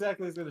who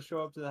exactly is gonna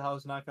show up to the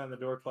house, knocking on the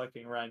door,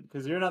 collecting rent?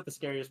 Because you're not the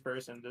scariest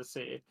person to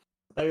see.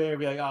 Like they're gonna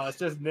be like, "Oh, it's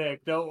just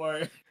Nick. Don't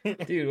worry."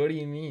 Dude, what do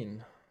you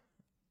mean?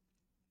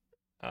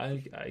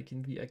 I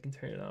can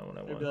turn it on when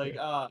I They'd want be like,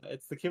 to.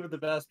 it's the kid with the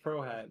Bass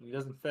Pro hat, and he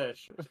doesn't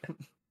fish."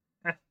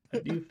 I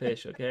do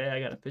fish, okay? I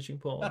got a fishing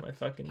pole in my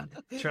fucking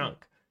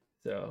trunk.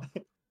 So,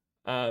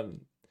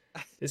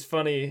 it's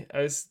funny.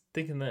 I was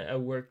thinking that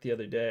at work the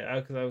other day,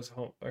 because I was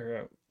home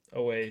or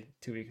away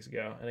 2 weeks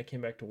ago, and I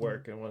came back to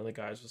work, and one of the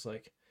guys was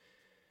like,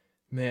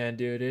 "Man,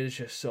 dude, it is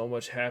just so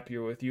much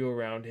happier with you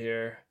around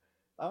here."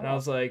 And I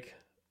was like,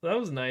 that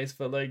was nice,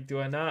 but like, do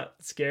I not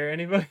scare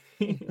anybody?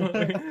 Like,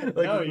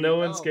 No, no you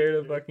one's don't, scared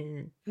of dude.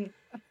 fucking.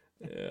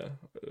 Yeah,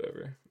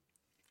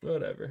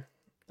 whatever.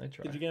 I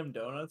try. Did you get him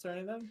donuts or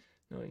anything?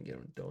 No, I can get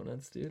them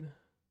donuts, dude.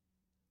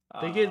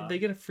 Uh, They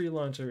get a free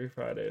lunch every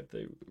Friday if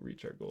they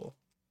reach our goal.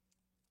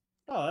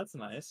 Oh, that's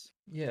nice.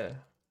 Yeah,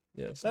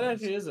 yeah. It's That nice.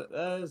 actually is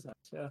that is nice.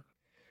 Yeah.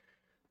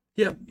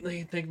 Yep.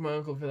 Thank my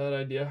uncle for that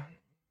idea.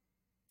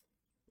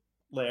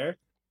 Lair.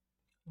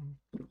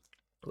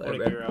 What a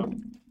Lair hero.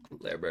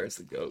 Bear's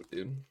the goat,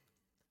 dude.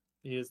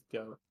 He is the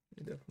goat.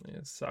 He definitely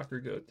is. Soccer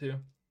goat too.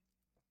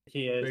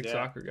 He is. Big Yeah.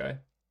 soccer guy.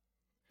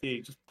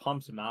 He just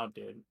pumps him out,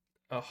 dude.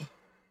 Oh,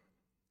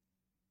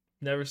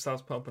 never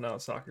stops pumping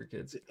out soccer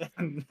kids.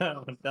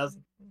 No, it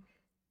doesn't.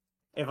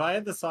 If I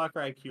had the soccer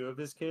IQ of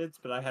his kids,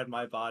 but I had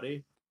my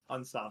body,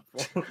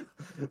 unstoppable.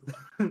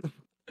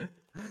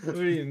 What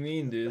do you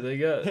mean, dude? They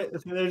got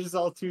They're just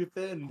all too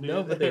thin. Dude.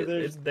 no, but They're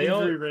they just they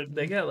all injury-ridden.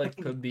 they got like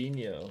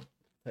Fabinho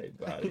type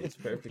bodies,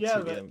 perfect Yeah,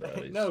 CDM but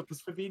bodies. no,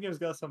 because Fabinho's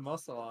got some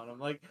muscle on him.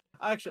 Like,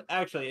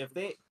 actually,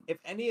 if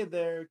any of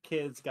their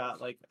kids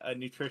got like a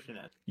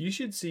nutritionist, You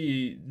should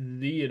see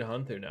Lee and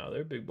Hunter now.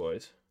 They're big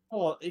boys.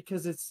 well,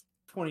 because it's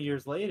 20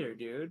 years later,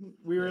 dude.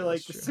 We were Yeah,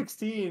 like that's true.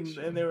 16, That's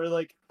true. and they were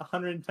like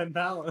 110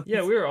 pounds.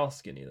 Yeah, we were all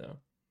skinny though.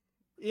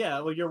 Yeah,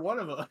 well, you're one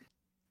of them.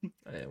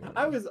 I am.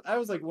 I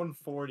was like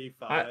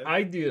 145.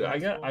 I do. I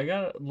got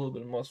a little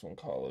bit of muscle in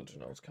college,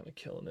 and I was kind of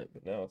killing it,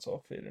 but now it's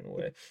all fading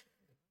away.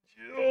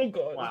 Oh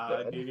god, Wow,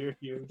 it's bad. dude, you're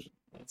huge.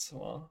 That's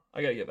well.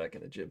 I gotta get back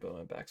in the gym, but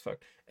my back's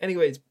fucked.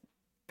 Anyways,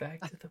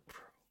 back to the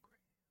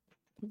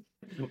pro.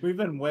 We've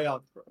been way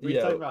off. We've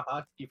Yeah. talked about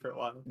hockey for a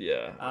while.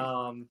 Yeah.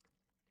 All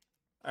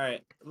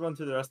right, run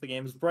through the rest of the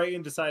games.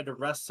 Brighton decided to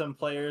rest some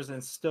players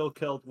and still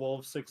killed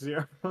Wolves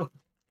 6-0.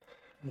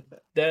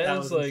 that that is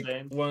was like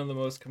insane. one of the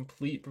most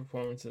complete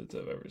performances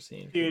I've ever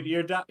seen. Dude,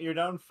 you're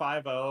down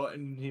 5-0,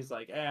 and he's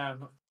like,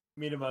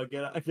 meet him out,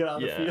 get on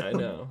the Yeah, field. I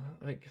know.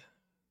 Like,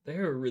 they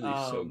were really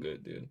so Um,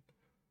 good, dude.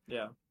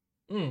 Yeah.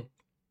 Mm.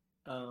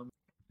 Um,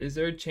 Is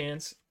there a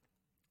chance?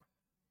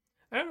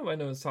 I don't know if I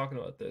know who's talking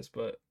about this,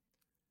 but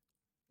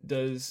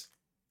does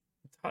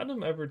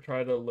Tottenham ever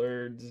try to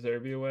lure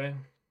Zerbi away?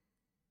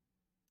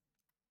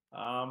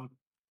 I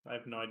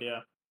have no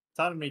idea.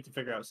 Tottenham need to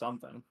figure out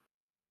something.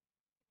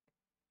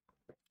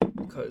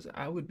 Because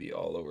I would be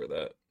all over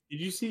that.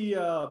 Did you see?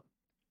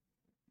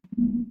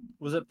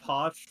 Was it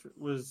Poch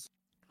was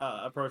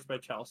approached by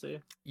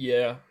Chelsea?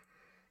 Yeah,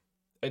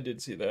 I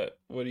did see that.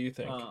 What do you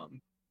think?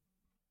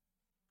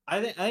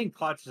 I think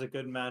Poch is a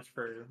good match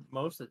for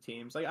most of the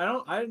teams. Like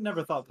I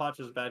never thought Poch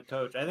was a bad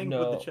coach. I think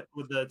No.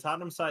 with the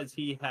Tottenham sides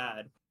he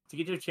had to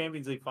get to a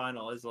Champions League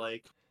final is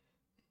like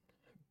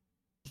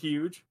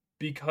huge.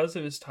 Because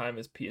of his time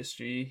as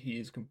PSG,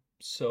 he's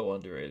so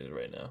underrated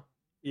right now.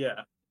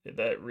 Yeah,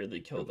 That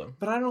really killed him.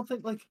 but I don't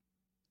think like,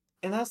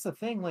 and that's the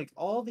thing. Like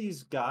all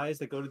these guys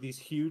that go to these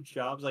huge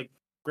jobs, like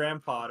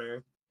Graham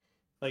Potter,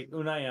 like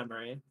Unai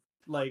Emery,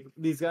 like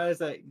these guys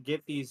that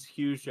get these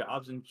huge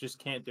jobs and just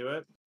can't do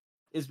it,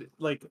 is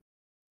like,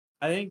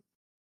 I think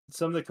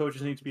some of the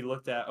coaches need to be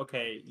looked at.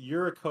 Okay,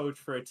 you're a coach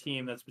for a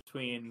team that's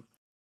between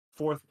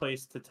 4th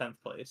place to 10th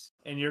place,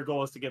 and your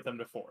goal is to get them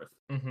to 4th.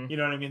 Mm-hmm. You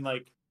know what I mean?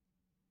 Like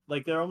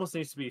there almost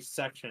needs to be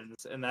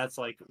sections, and that's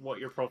like what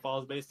your profile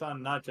is based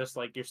on, not just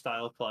like your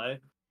style of play.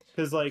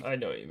 Because like I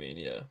know what you mean.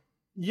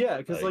 Yeah.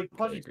 because like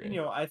I agree.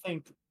 Pochettino, I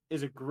think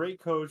is a great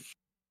coach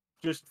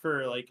just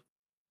for like,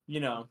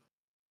 you know,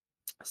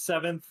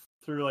 7th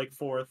through like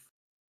 4th,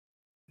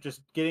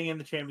 just getting in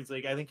the Champions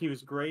League. I think he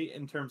was great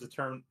in terms of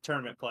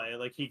tournament play.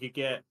 Like he could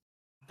get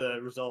the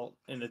result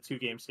in a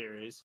 2-game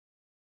series.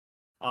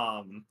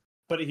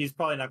 But he's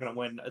probably not going to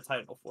win a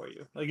title for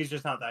you. Like he's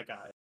just not that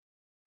guy.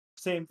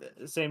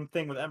 Same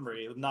thing with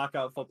Emery. With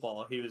knockout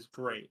football, he was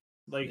great.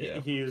 Like Yeah.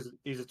 he's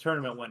a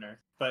tournament winner,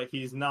 but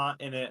he's not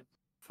in it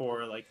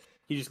for like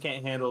he just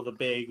can't handle the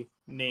big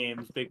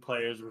names, big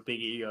players with big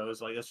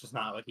egos. Like that's just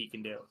not what he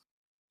can do.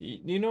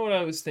 You know what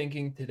I was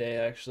thinking today?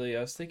 Actually,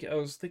 I was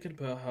thinking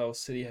about how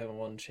City haven't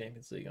won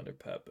Champions League under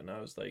Pep, and I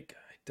was like,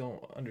 I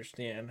don't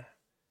understand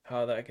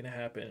how that can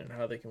happen and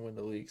how they can win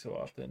the league so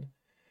often.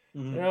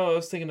 You Mm-hmm. know, I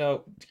was thinking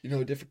about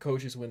different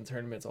coaches win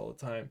tournaments all the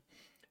time,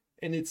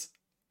 and it's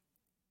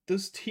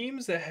those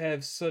teams that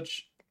have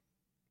such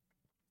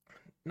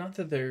not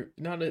that they're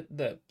not a,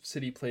 that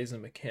City plays in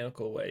a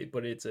mechanical way,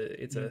 but it's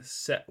a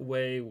set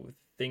way with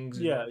things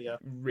Yeah, yeah,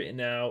 written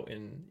out,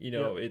 and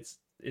yep.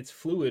 it's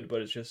fluid,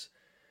 but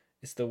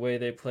it's the way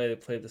they play. They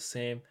play the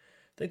same.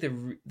 I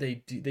think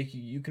they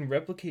you can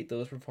replicate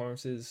those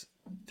performances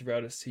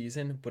throughout a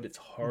season, but it's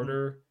Mm-hmm.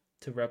 harder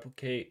to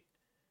replicate.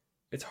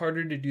 It's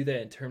harder to do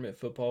that in tournament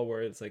football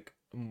where it's like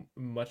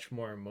much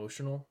more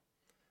emotional.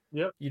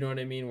 Yep. You know what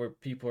I mean? Where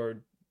people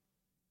are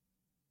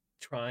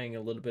trying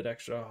a little bit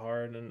extra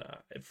hard, and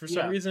for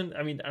some Yeah, reason,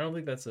 I mean, I don't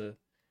think that's a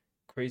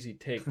crazy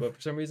take, but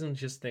for some reason,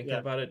 just thinking yeah,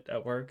 about it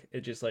at work,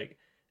 it just like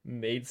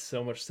made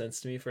so much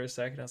sense to me for a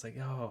second. I was like,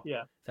 oh,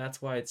 yeah,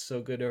 that's why it's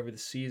so good over the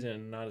season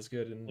and not as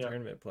good in yeah.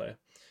 tournament play.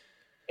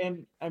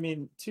 And I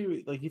mean,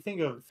 too, like you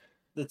think of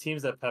the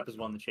teams that Pep has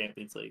won the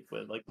Champions League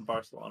with, like the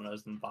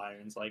Barcelonas and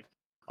Bayerns. Like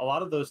a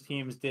lot of those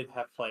teams did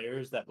have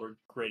players that were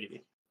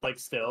gritty. Like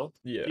still,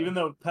 Yeah, even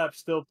though Pep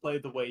still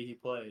played the way he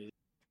plays,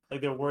 like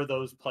there were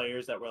those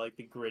players that were like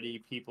the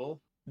gritty people.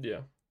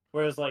 yeah,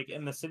 Whereas like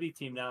in the City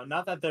team now,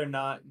 not that they're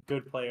not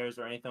good players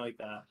or anything like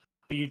that,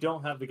 but you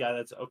don't have the guy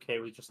that's okay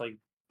with just like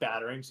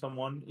battering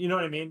someone. You know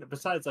what I mean?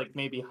 Besides like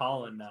maybe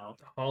Holland now.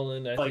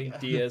 Holland. I Like think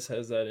Diaz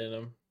has that in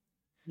him.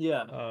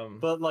 yeah. Um,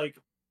 But like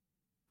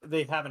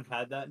they haven't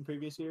had that in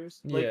previous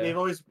years. Like yeah. they've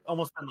always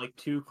almost been like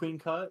too clean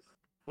cut,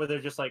 where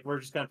they're just like, we're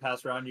just gonna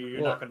pass around you. You're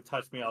not Well, gonna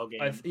touch me all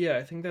game.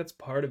 I think that's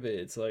part of it.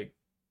 It's like,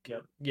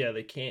 Yep. yeah,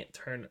 they can't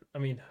turn. I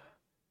mean,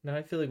 now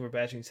I feel like we're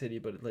bashing City,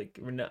 but like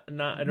we're not. I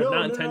don't No, not no,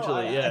 no.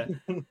 intentionally. Yeah,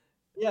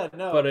 Yeah,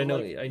 no. but But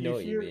like I know you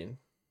what you hear, mean.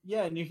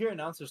 yeah, and you hear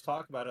announcers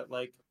talk about it,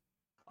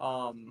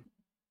 um,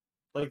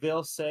 like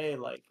they'll say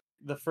like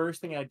the first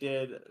thing I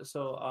did.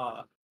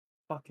 So,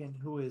 fucking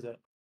who is it?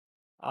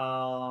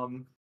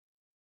 Um,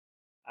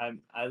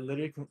 I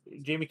literally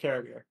Jamie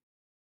Carragher.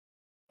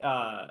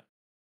 Uh,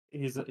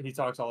 he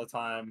talks all the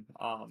time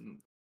on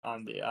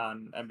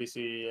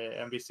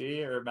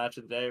NBC or Match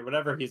of the Day or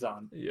whatever he's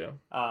on. Yeah,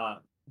 Uh,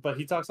 but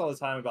he talks all the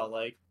time about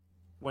like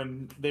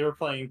when they were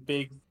playing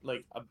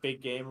a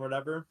big game or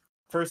whatever.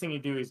 First thing you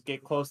do is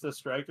get close to the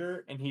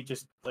striker and he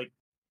just like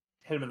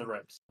hit him in the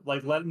ribs.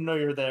 Like let him know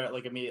you're there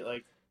like immediately.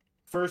 Like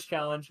first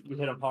challenge, you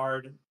hit him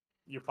hard.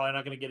 You're probably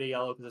not gonna get a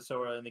yellow because it's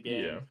so early in the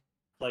yeah, game.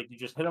 Like you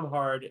just hit him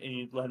hard and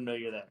you let him know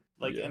you're there.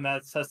 Like yeah. and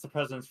that sets the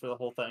precedence for the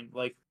whole thing.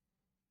 Like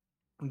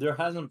there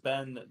hasn't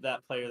been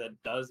that player that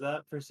does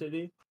that for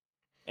City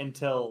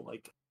until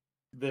like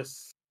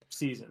this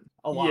season.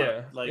 A lot.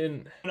 Yeah, Like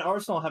and and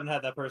Arsenal haven't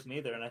had that person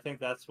either, and I think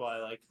that's why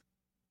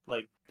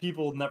like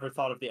people never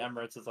thought of the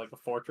Emirates as like a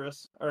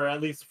fortress, or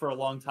at least for a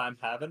long time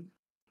haven't,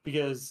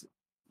 because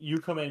you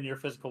come in, you're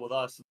physical with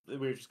us,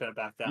 we're just gonna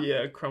back down.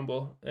 yeah,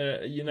 crumble.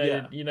 Yeah.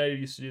 United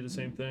used to do the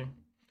same thing.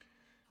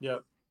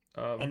 Yep.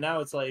 Um, And now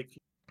it's like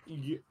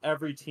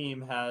every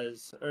team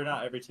has, or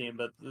not every team,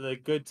 but the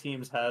good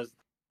teams have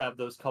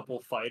those couple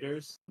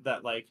fighters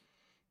that like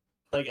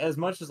as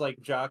much as like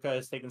Jaka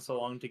has taken so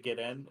long to get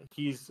in,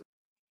 he's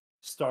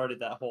started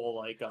that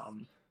whole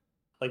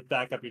like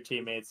back up your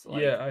teammates.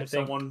 Like yeah, if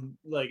someone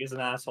like is an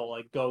asshole,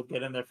 like go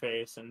get in their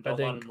face and don't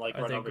let him like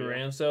I run think over you.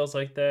 Ramsdale's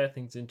like that. I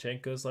think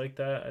Zinchenko's like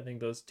that. I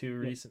think those two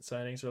Yeah. recent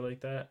signings are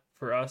like that.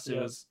 For us, it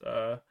Yep. was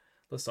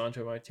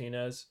Lisandro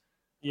Martinez.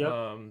 Yep.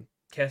 I mean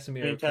Casemiro can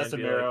be like,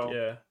 Casemiro.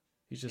 yeah,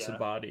 he's just a Yeah.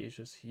 body. He's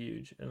just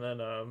huge. And then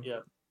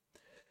Yep.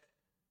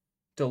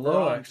 Delot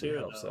Braun actually too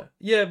helps though. that.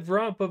 Yeah,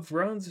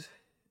 Veron's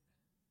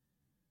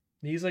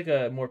he's like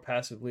a more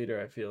passive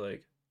leader.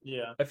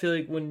 Yeah. I feel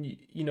like when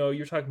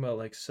you're talking about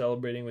like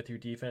celebrating with your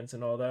defense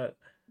and all that.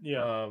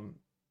 Yeah. Um,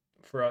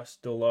 for us,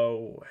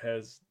 Delo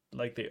has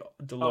like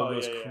Delo Oh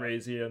goes yeah. Yeah.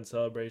 crazy on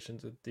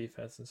celebrations with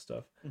defense and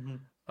stuff.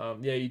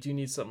 Mm-hmm. Yeah, you do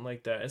need something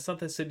like that. It's not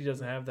that City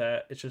doesn't have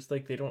that. It's just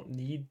like they don't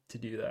need to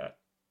do that.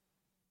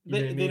 You know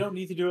what I They mean? don't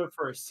need to do it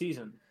for a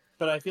season.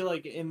 But I feel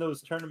like in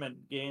those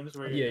tournament games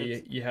where Yeah,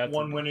 it's you have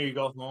one to. winner, you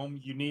go home.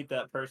 You need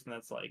that person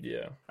that's like,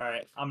 Yeah, all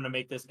right, I'm gonna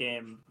make this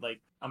game.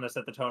 Like I'm gonna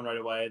set the tone right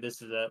away.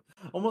 This is it.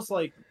 Almost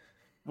like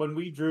when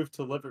we drew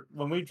to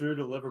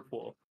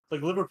Liverpool.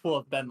 Like Liverpool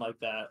have been like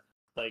that,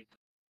 like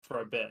for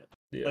a bit.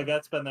 yeah, Like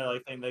that's been their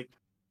like thing. Like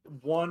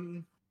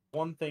one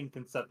one thing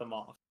can set them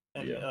off,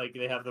 and yeah. like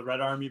they have the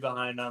Red Army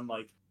behind them.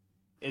 Like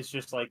it's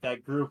just like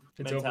that group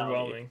It's mentality.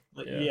 overwhelming.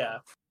 Like, Yeah, yeah,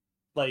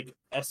 like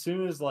as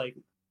soon as like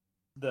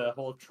the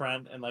whole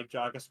Trent and like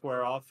Jaka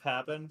square off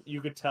happened, you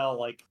could tell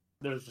like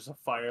there's just a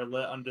fire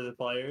lit under the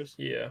players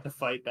yeah, to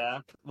fight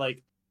back.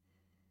 Like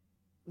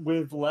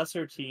with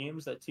lesser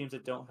teams, teams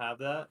that don't have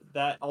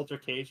that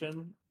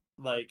altercation,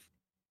 like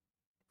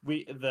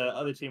the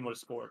other team would have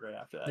scored right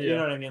after that. You yeah.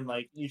 know what I mean?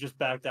 Like you just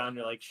back down,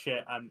 you're like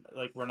shit, I'm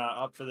like we're not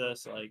up for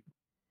this, like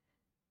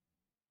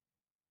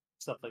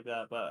stuff like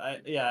that. But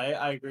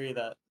I agree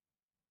that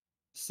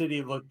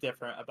City looked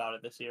different about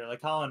it this year.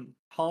 Like Holland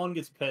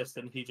gets pissed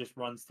and he just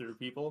runs through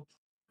people.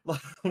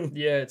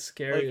 Yeah, it's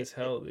scary Like as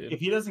hell, if dude.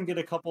 he doesn't get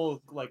a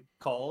couple like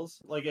calls,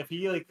 like if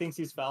he like thinks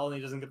he's fouled and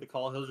he doesn't get the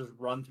call, he'll just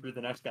run through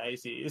the next guy he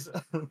sees.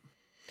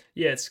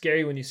 Yeah, it's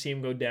scary when you see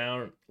him go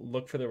down,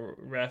 look for the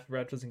ref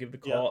doesn't give the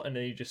Yeah, call, and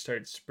then you just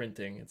start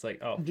sprinting. It's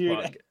like, oh dude,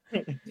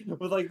 fuck.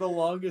 with like the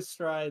longest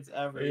strides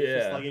ever. He's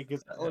just Yeah, like it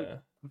gets like.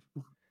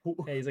 yeah.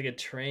 Hey, he's like a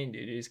train,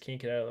 dude. You just can't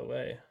get out of the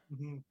way.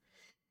 Mhm.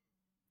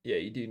 Yeah,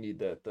 you do need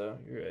that though.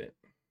 You're right.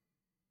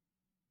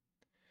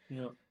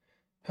 Yeah.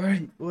 All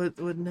right,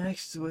 what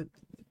next? What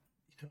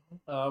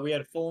We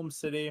had Fulham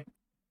City.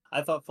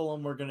 I thought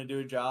Fulham were going to do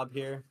a job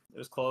here. It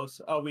was close.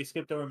 Oh, we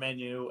skipped over Man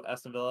U,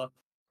 Aston Villa.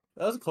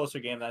 That was a closer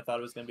game than I thought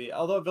it was going to be.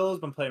 Although Villa's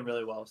been playing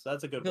really well, so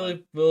that's a good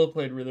win. Villa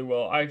played really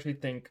well. I actually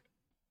think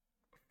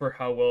for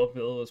how well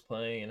Villa was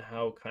playing and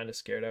how kind of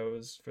scared I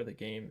was for the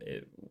game,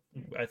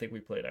 I think we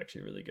played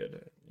actually really good.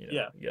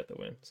 Yeah. Get the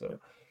win. So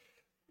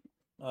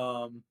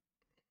Um,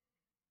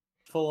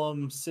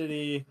 Fulham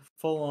City.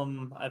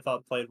 Fulham, I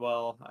thought played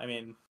well. I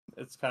mean,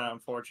 it's kind of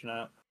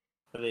unfortunate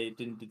that they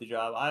didn't do the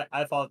job.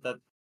 I thought that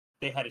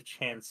they had a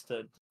chance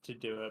to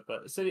do it,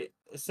 but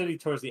City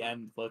towards the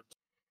end looked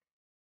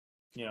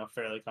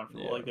fairly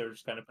comfortable. Yeah. Like they were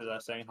just kind of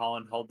possessing.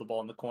 Holland held the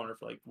ball in the corner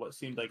for like what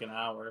seemed like an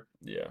hour.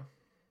 yeah,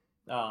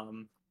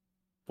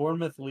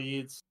 Bournemouth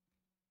Leeds,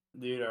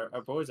 dude,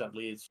 our boys at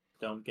Leeds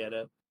don't get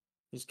it.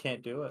 Just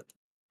can't do it.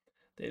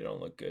 they don't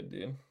look good,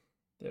 dude.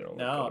 They don't look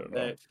No, good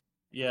at all.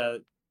 yeah,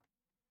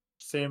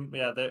 same,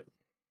 yeah,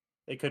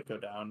 they could go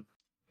down.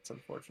 It's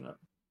unfortunate.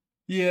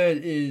 Yeah,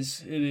 it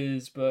is. It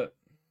is, but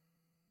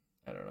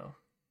I don't know.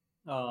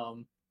 All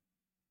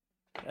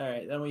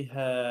right, then we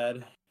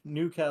had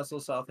Newcastle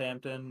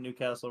Southampton.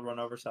 Newcastle run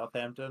over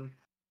Southampton.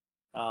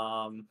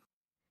 Um,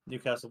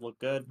 Newcastle looked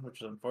good,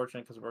 which is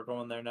unfortunate because we're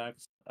going there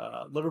next.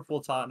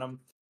 Liverpool Tottenham,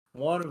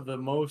 one of the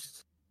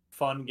most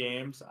fun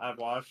games I've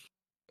watched.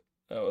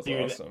 That was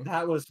Dude, awesome.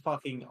 that was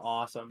fucking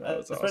awesome. That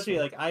was Especially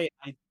awesome. like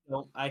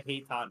I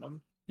hate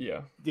Tottenham.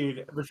 Yeah,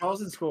 Dude,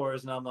 Richarlison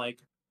scores and I'm like,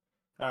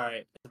 all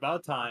right, it's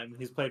about time.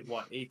 He's played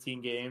what,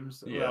 18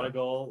 games without yeah, a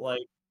goal.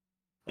 Like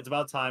it's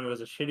about time. It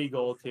was a shitty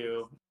goal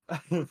too.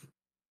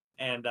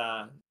 and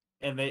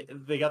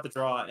they got the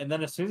draw. And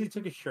then as soon as he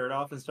took his shirt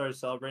off and started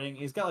celebrating,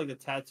 he's got like the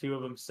tattoo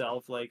of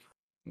himself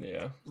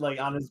yeah. like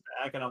on his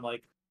back and I'm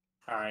like,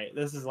 all right,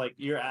 this is like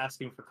you're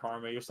asking for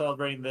karma. You're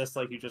celebrating this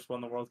like you just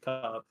won the World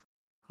Cup.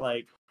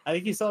 Like I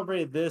think he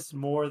celebrated this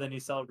more than he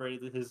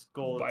celebrated his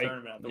goal in the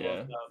tournament at the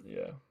World Cup.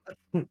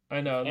 Yeah.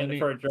 I know. And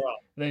for a draw.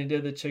 Then he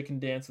did the chicken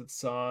dance with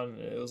Son.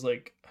 It was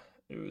like,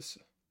 it was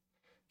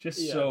just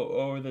Yeah. so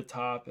over the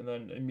top, and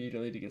then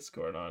immediately to get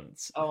scored on.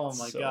 Oh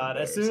my god!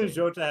 As soon as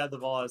Jota had the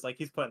ball, I was like,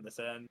 he's putting this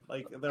in.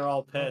 Like they're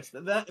all pissed.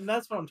 And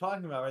that's what I'm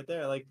talking about right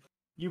there. Like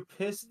you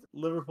pissed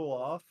Liverpool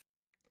off,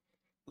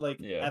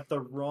 like at the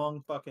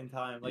wrong fucking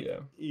time. Like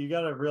you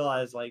gotta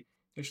realize, like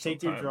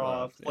take your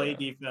draw, play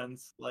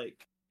defense,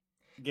 like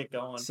get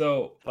going.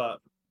 So,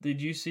 but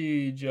did you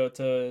see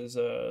Jota's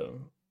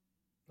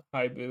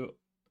high boot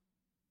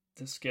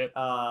to skip?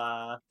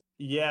 Yeah.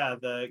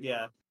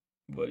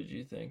 What did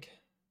you think?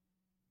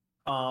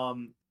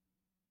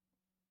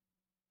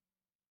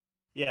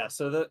 Yeah,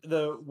 so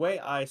the way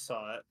I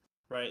saw it,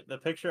 right, the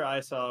picture I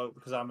saw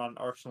because I'm on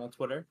Arsenal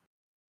Twitter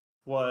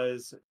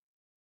was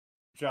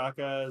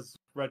Xhaka's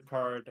red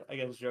card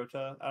against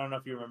Jota. I don't know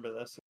if you remember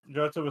this.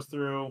 Jota was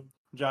through,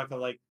 Xhaka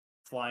like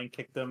flying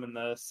kicked him in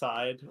the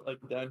side, like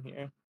down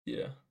here.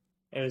 Yeah.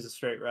 It was a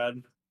straight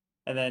red.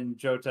 And then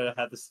Jota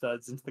had the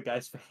studs into the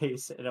guy's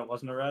face, and it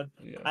wasn't a red.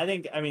 Yeah.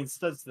 I mean,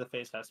 studs to the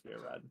face has to be a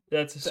red.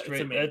 That's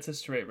a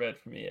straight red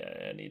for me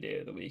any day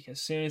of the week. As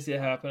soon as it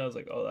happened, I was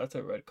like, oh, that's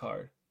a red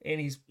card. And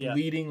he's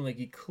bleeding, like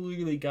he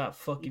clearly got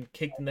fucking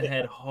kicked in the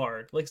head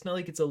hard. Like it's not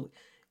like it's a,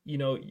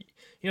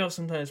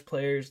 sometimes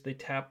players they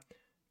tap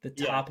the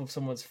top of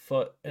someone's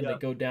foot and they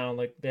go down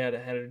like they had a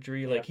head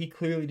injury. Like he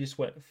clearly just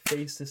went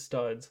face to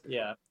studs.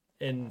 Yeah.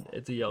 And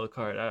it's a yellow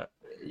card.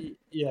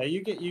 Yeah,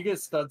 you get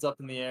studs up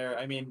in the air.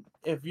 I mean,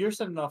 if you're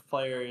sending off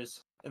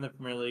players in the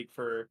Premier League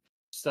for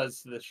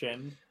studs to the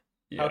shin,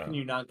 how can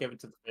you not give it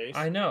to the face?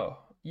 I know.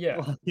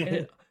 Yeah,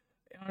 and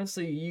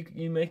honestly,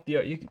 you make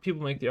the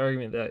people make the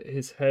argument that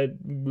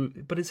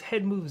but his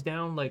head moves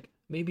down like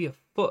maybe a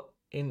foot,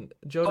 and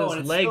Oh, Jota's and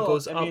it's leg still,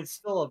 goes I mean, up it's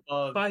still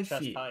above five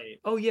chest feet. height.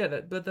 Oh yeah,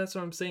 but that's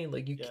what I'm saying.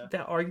 Like Yeah.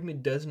 that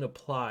argument doesn't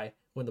apply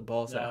when the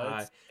ball's that No,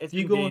 high. it's If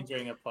you go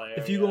endangering a player.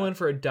 if you go Yeah. in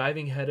for a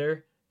diving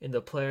header and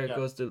the player Yeah.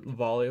 goes to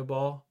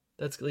volleyball,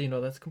 that's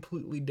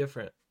completely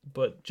different.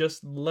 But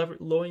just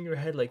lowering your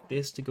head like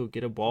this to go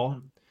get a ball,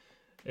 Mhm.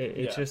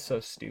 it's Yeah. just so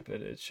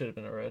stupid. It should have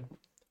been a red.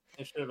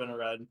 It should have been a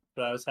red,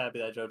 but I was happy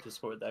that Jota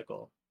scored that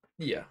goal.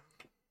 Yeah,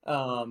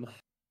 Um,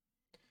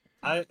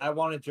 I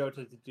wanted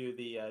Jota to do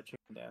the chicken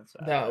dance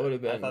that would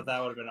after. have I thought been that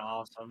would have been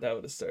awesome, that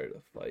would have started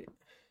a fight.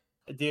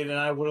 dude. And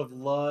I would have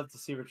loved to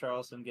see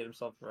Richarlison get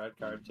himself a red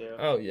card too.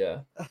 Oh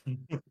yeah,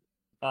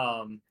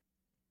 um,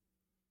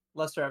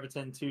 Leicester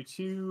Everton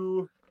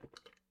 2-2.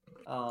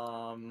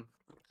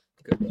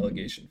 good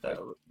relegation fight.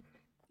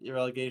 Your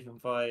relegation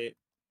fight.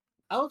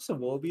 Alex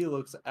Iwobi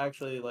looks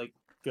actually like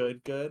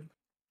good.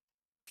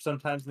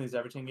 Sometimes in these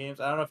Everton games,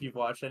 I don't know if you've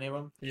watched any of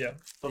them, Yeah,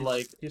 but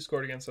like, he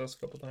scored against us a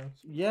couple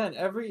times. yeah, and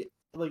every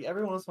once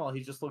in a while,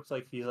 he just looks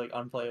like he's like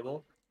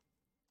unplayable.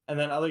 And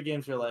then other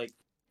games, you're like,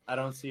 I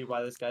don't see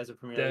why this guy's a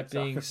Premier League That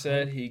being soccer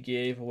said, player. he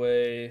gave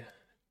away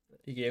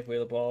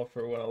the ball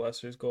for one of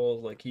Leicester's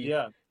goals. Like he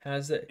Yeah,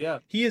 has that. yeah,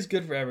 He is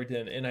good for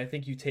Everton, and I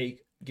think you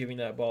take giving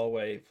that ball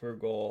away for a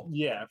goal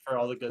yeah, for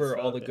all the good for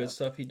all stuff. the Yeah, good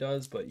stuff he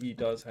does, but he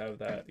does have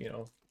that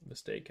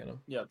mistake in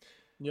him. yep,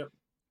 yep.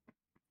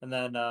 And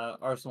then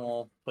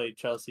Arsenal played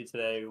Chelsea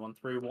today. We won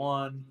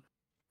 3-1.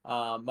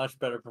 Much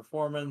better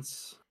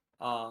performance.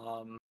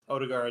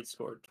 Odegaard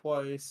scored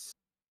twice.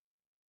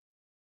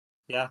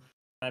 Yeah,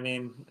 I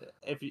mean,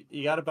 if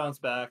you got to bounce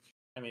back,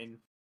 I mean,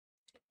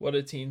 What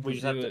a team we to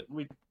just have do to it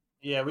we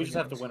just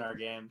have to against. win our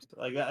games.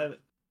 Like that,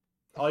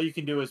 all you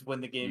can do is win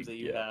the games that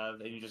you Yeah,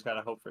 have, and you just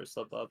gotta hope for a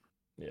slip up.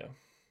 yeah.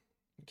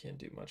 You can't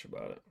do much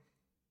about it.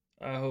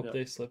 I hope Yeah,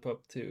 they slip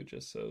up too,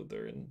 just so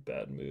they're in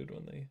bad mood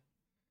when they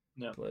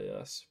yeah. play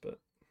us. But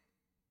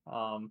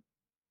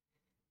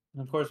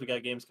Of course, we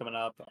got games coming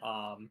up.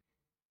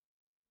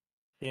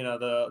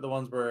 The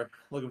ones we're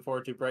looking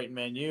forward to: Brighton,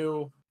 Man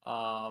U.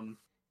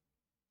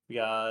 We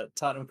got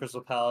Tottenham,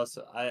 Crystal Palace.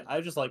 I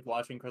just like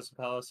watching Crystal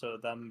Palace, so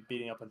them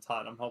beating up on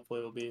Tottenham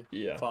hopefully will be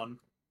yeah, fun.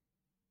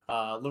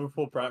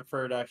 Liverpool,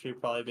 Brentford actually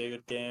probably be a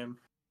good game.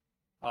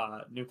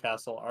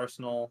 Newcastle,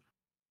 Arsenal.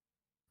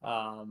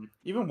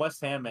 Even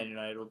West Ham, Man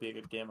United will be a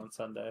good game on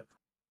Sunday.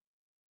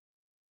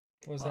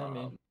 what does that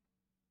mean?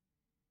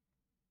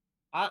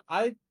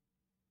 I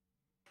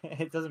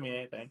it doesn't mean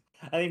anything.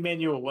 I think Man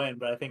U will win,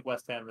 but I think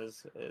West Ham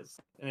is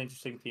an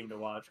interesting team to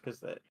watch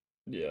because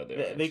Yeah, they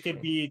are they could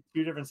interesting. be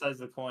two different sides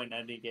of the coin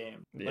any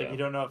game. Like Yeah, you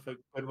don't know if a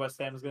good West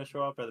Ham is going to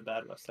show up or the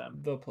bad West Ham.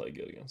 they'll play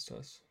good against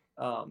us.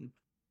 Um,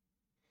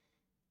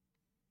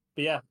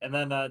 but yeah, and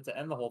then to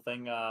end the whole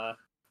thing,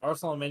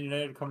 Arsenal and Man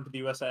United come to the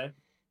USA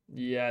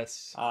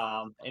Yes.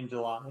 in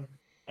July,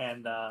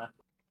 and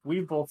we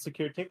both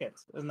secured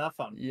tickets. Isn't that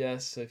fun?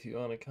 Yes, if you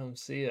want to come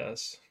see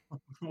us,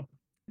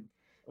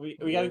 We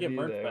got to we'll get be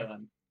merch by there.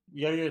 then.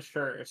 You got to get a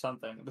shirt or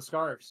something. The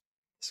scarves,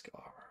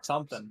 Scar.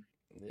 something.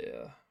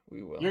 Yeah,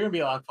 we will. You're gonna be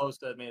a lot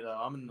closer to me though.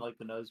 I'm in like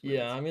the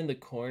Yeah, nosebleeds. I'm in the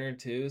corner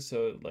too,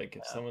 so like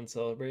if Yeah. someone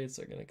celebrates,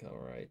 they're gonna come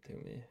right to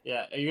me.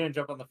 Yeah. Are you gonna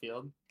jump on the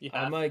field? You I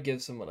have might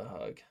give someone a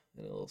hug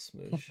and a little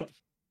smooch. to.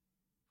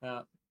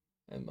 Yeah.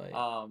 I might.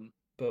 Um.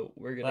 But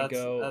we're gonna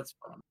go. That's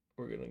fun.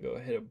 We're gonna go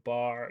hit a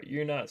bar.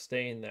 You're not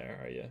staying there,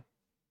 are you?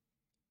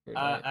 For a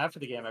night? After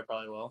the game, I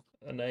probably will.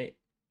 A night?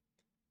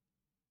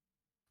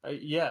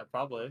 Yeah,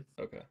 probably.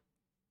 Okay.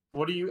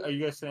 What are you? Are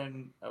you guys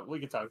saying? We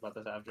can talk about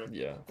this after.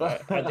 Yeah,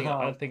 But but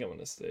I think I'm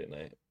gonna stay a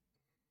night.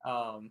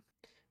 um.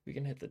 We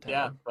can hit the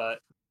Yeah, town. but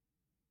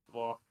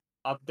well,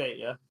 update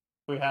you.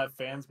 We have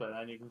fans, but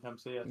then you can come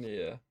see us.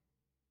 Yeah.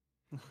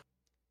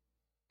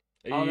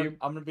 I'm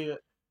gonna be. Are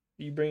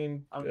you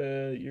bringing I'm,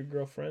 your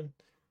girlfriend,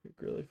 your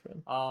girly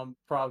friend?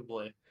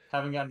 Probably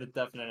haven't gotten a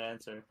definite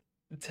answer.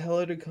 Tell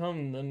her to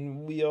come,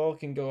 then we all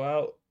can go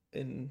out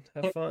and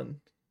have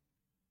fun.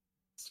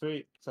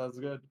 Sweet, sounds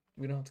good.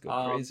 We don't have to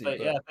go crazy, But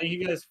but yeah, thank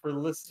you guys for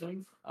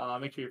listening.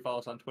 Make sure you follow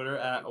us on Twitter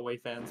at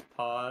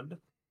AwayFansPodcast.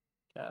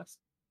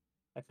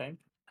 I think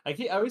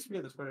I always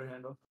forget the Twitter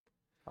handle.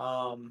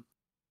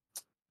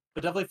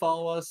 But definitely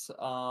follow us.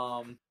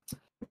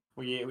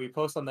 We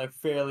post on there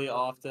fairly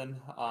often.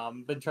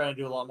 Been trying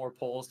to do a lot more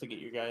polls to get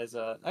you guys.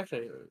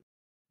 Actually,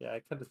 yeah, I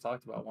could have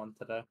talked about one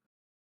today.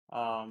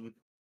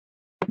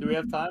 Do we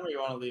have time, or you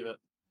want to leave it?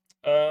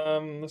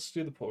 let's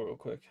do the poll real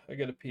quick. I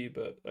gotta pee,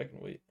 but I can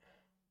wait.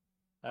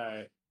 All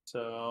right.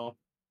 So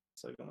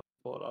I'm gonna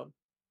pull it up.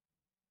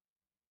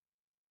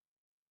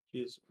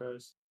 Jesus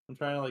Christ! I'm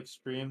trying to like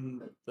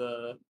stream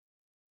the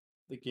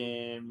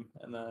game,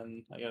 and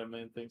then I got a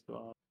million things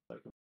going on.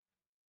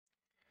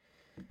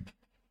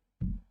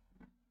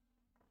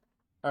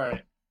 All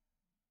right.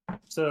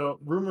 So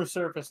rumors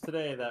surfaced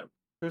today that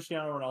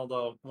Cristiano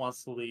Ronaldo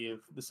wants to leave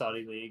the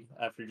Saudi League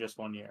after just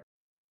 1 year.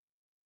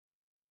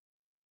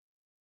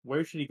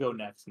 Where should he go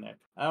next, Nick?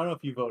 I don't know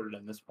if you voted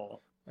in this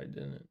poll. I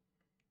didn't.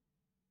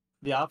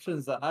 the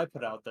options that I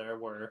put out there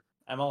were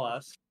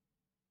MLS,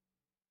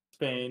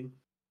 Spain,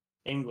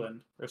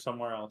 England, or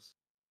somewhere else.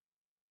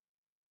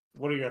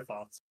 What are your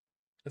thoughts?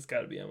 It's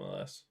got to be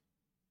MLS.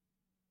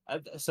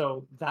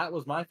 So that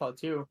was my thought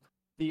too.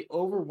 The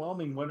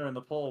overwhelming winner in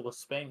the poll was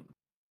Spain.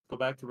 Go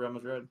back to Real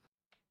Madrid.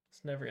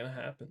 It's never gonna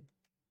happen.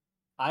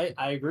 I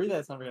agree that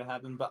it's never going to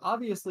happen, but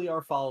obviously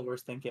our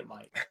followers think it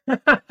might.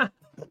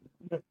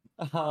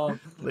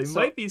 They So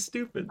might be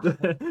stupid.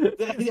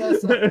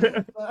 yes, I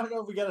don't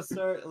know if we got to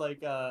start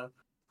like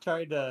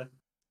trying to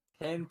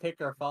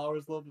handpick our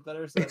followers a little bit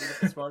better so that we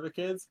get the smarter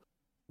kids.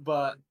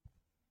 But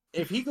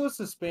if he goes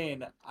to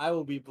Spain, I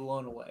will be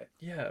blown away.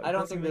 Yeah, it I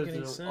don't doesn't think make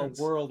any there's a sense.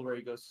 world where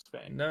he goes to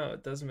Spain. No,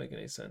 it doesn't make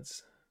any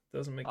sense. It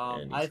doesn't make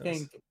any I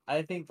sense.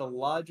 think the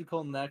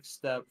logical next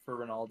step for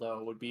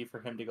Ronaldo would be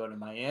for him to go to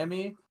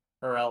Miami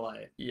or LA.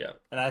 Yeah,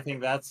 And I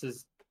think that's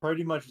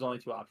pretty much his only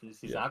two options.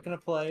 He's Yeah. not going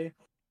to play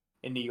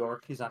in New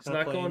York. He's not He's going to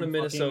not play going to in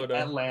fucking Minnesota.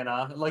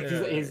 Atlanta. Like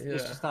Yeah, it's yeah.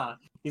 just not.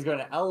 He's going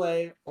to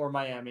LA or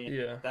Miami.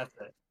 Yeah, That's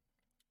it.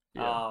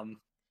 yeah,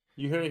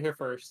 You heard it here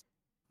first.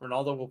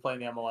 Ronaldo will play in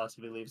the MLS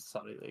if he leaves the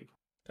Saudi League.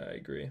 I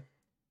agree.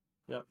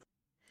 Yep.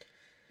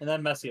 And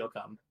then Messi will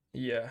come.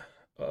 Yeah.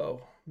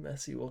 Oh,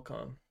 Messi will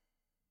come.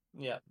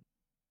 Yeah.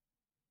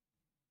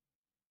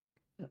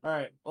 All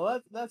right.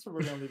 Well, that's what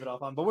we're gonna leave it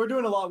off on. But we're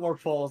doing a lot more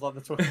polls on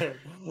the Twitter,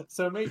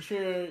 so make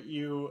sure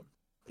you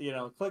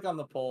click on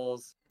the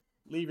polls,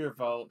 leave your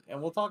vote,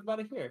 and we'll talk about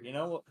it here.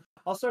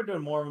 I'll start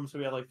doing more of them so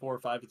we have like 4 or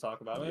 5 to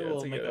talk about. Maybe Yeah, it's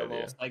we'll a make good a little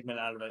idea. segment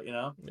out of it.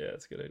 Yeah,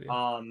 it's a good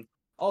idea.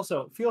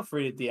 Also, feel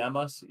free to DM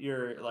us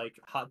your like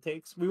hot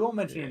takes. We won't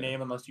mention your Yeah.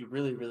 name unless you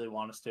really, really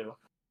want us to.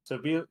 So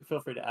feel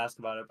free to ask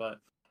about it. But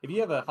if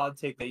you have a hot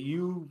take that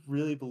you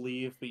really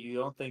believe but you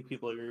don't think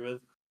people agree with,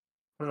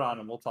 put it on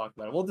and we'll talk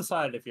about it. We'll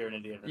decide if you're an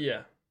idiot.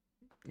 Yeah,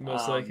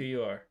 most likely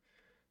you are,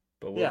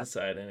 but we'll yeah.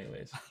 decide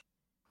anyways.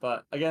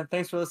 But again,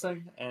 thanks for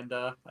listening, and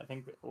I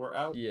think we're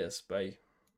out. Yes, bye.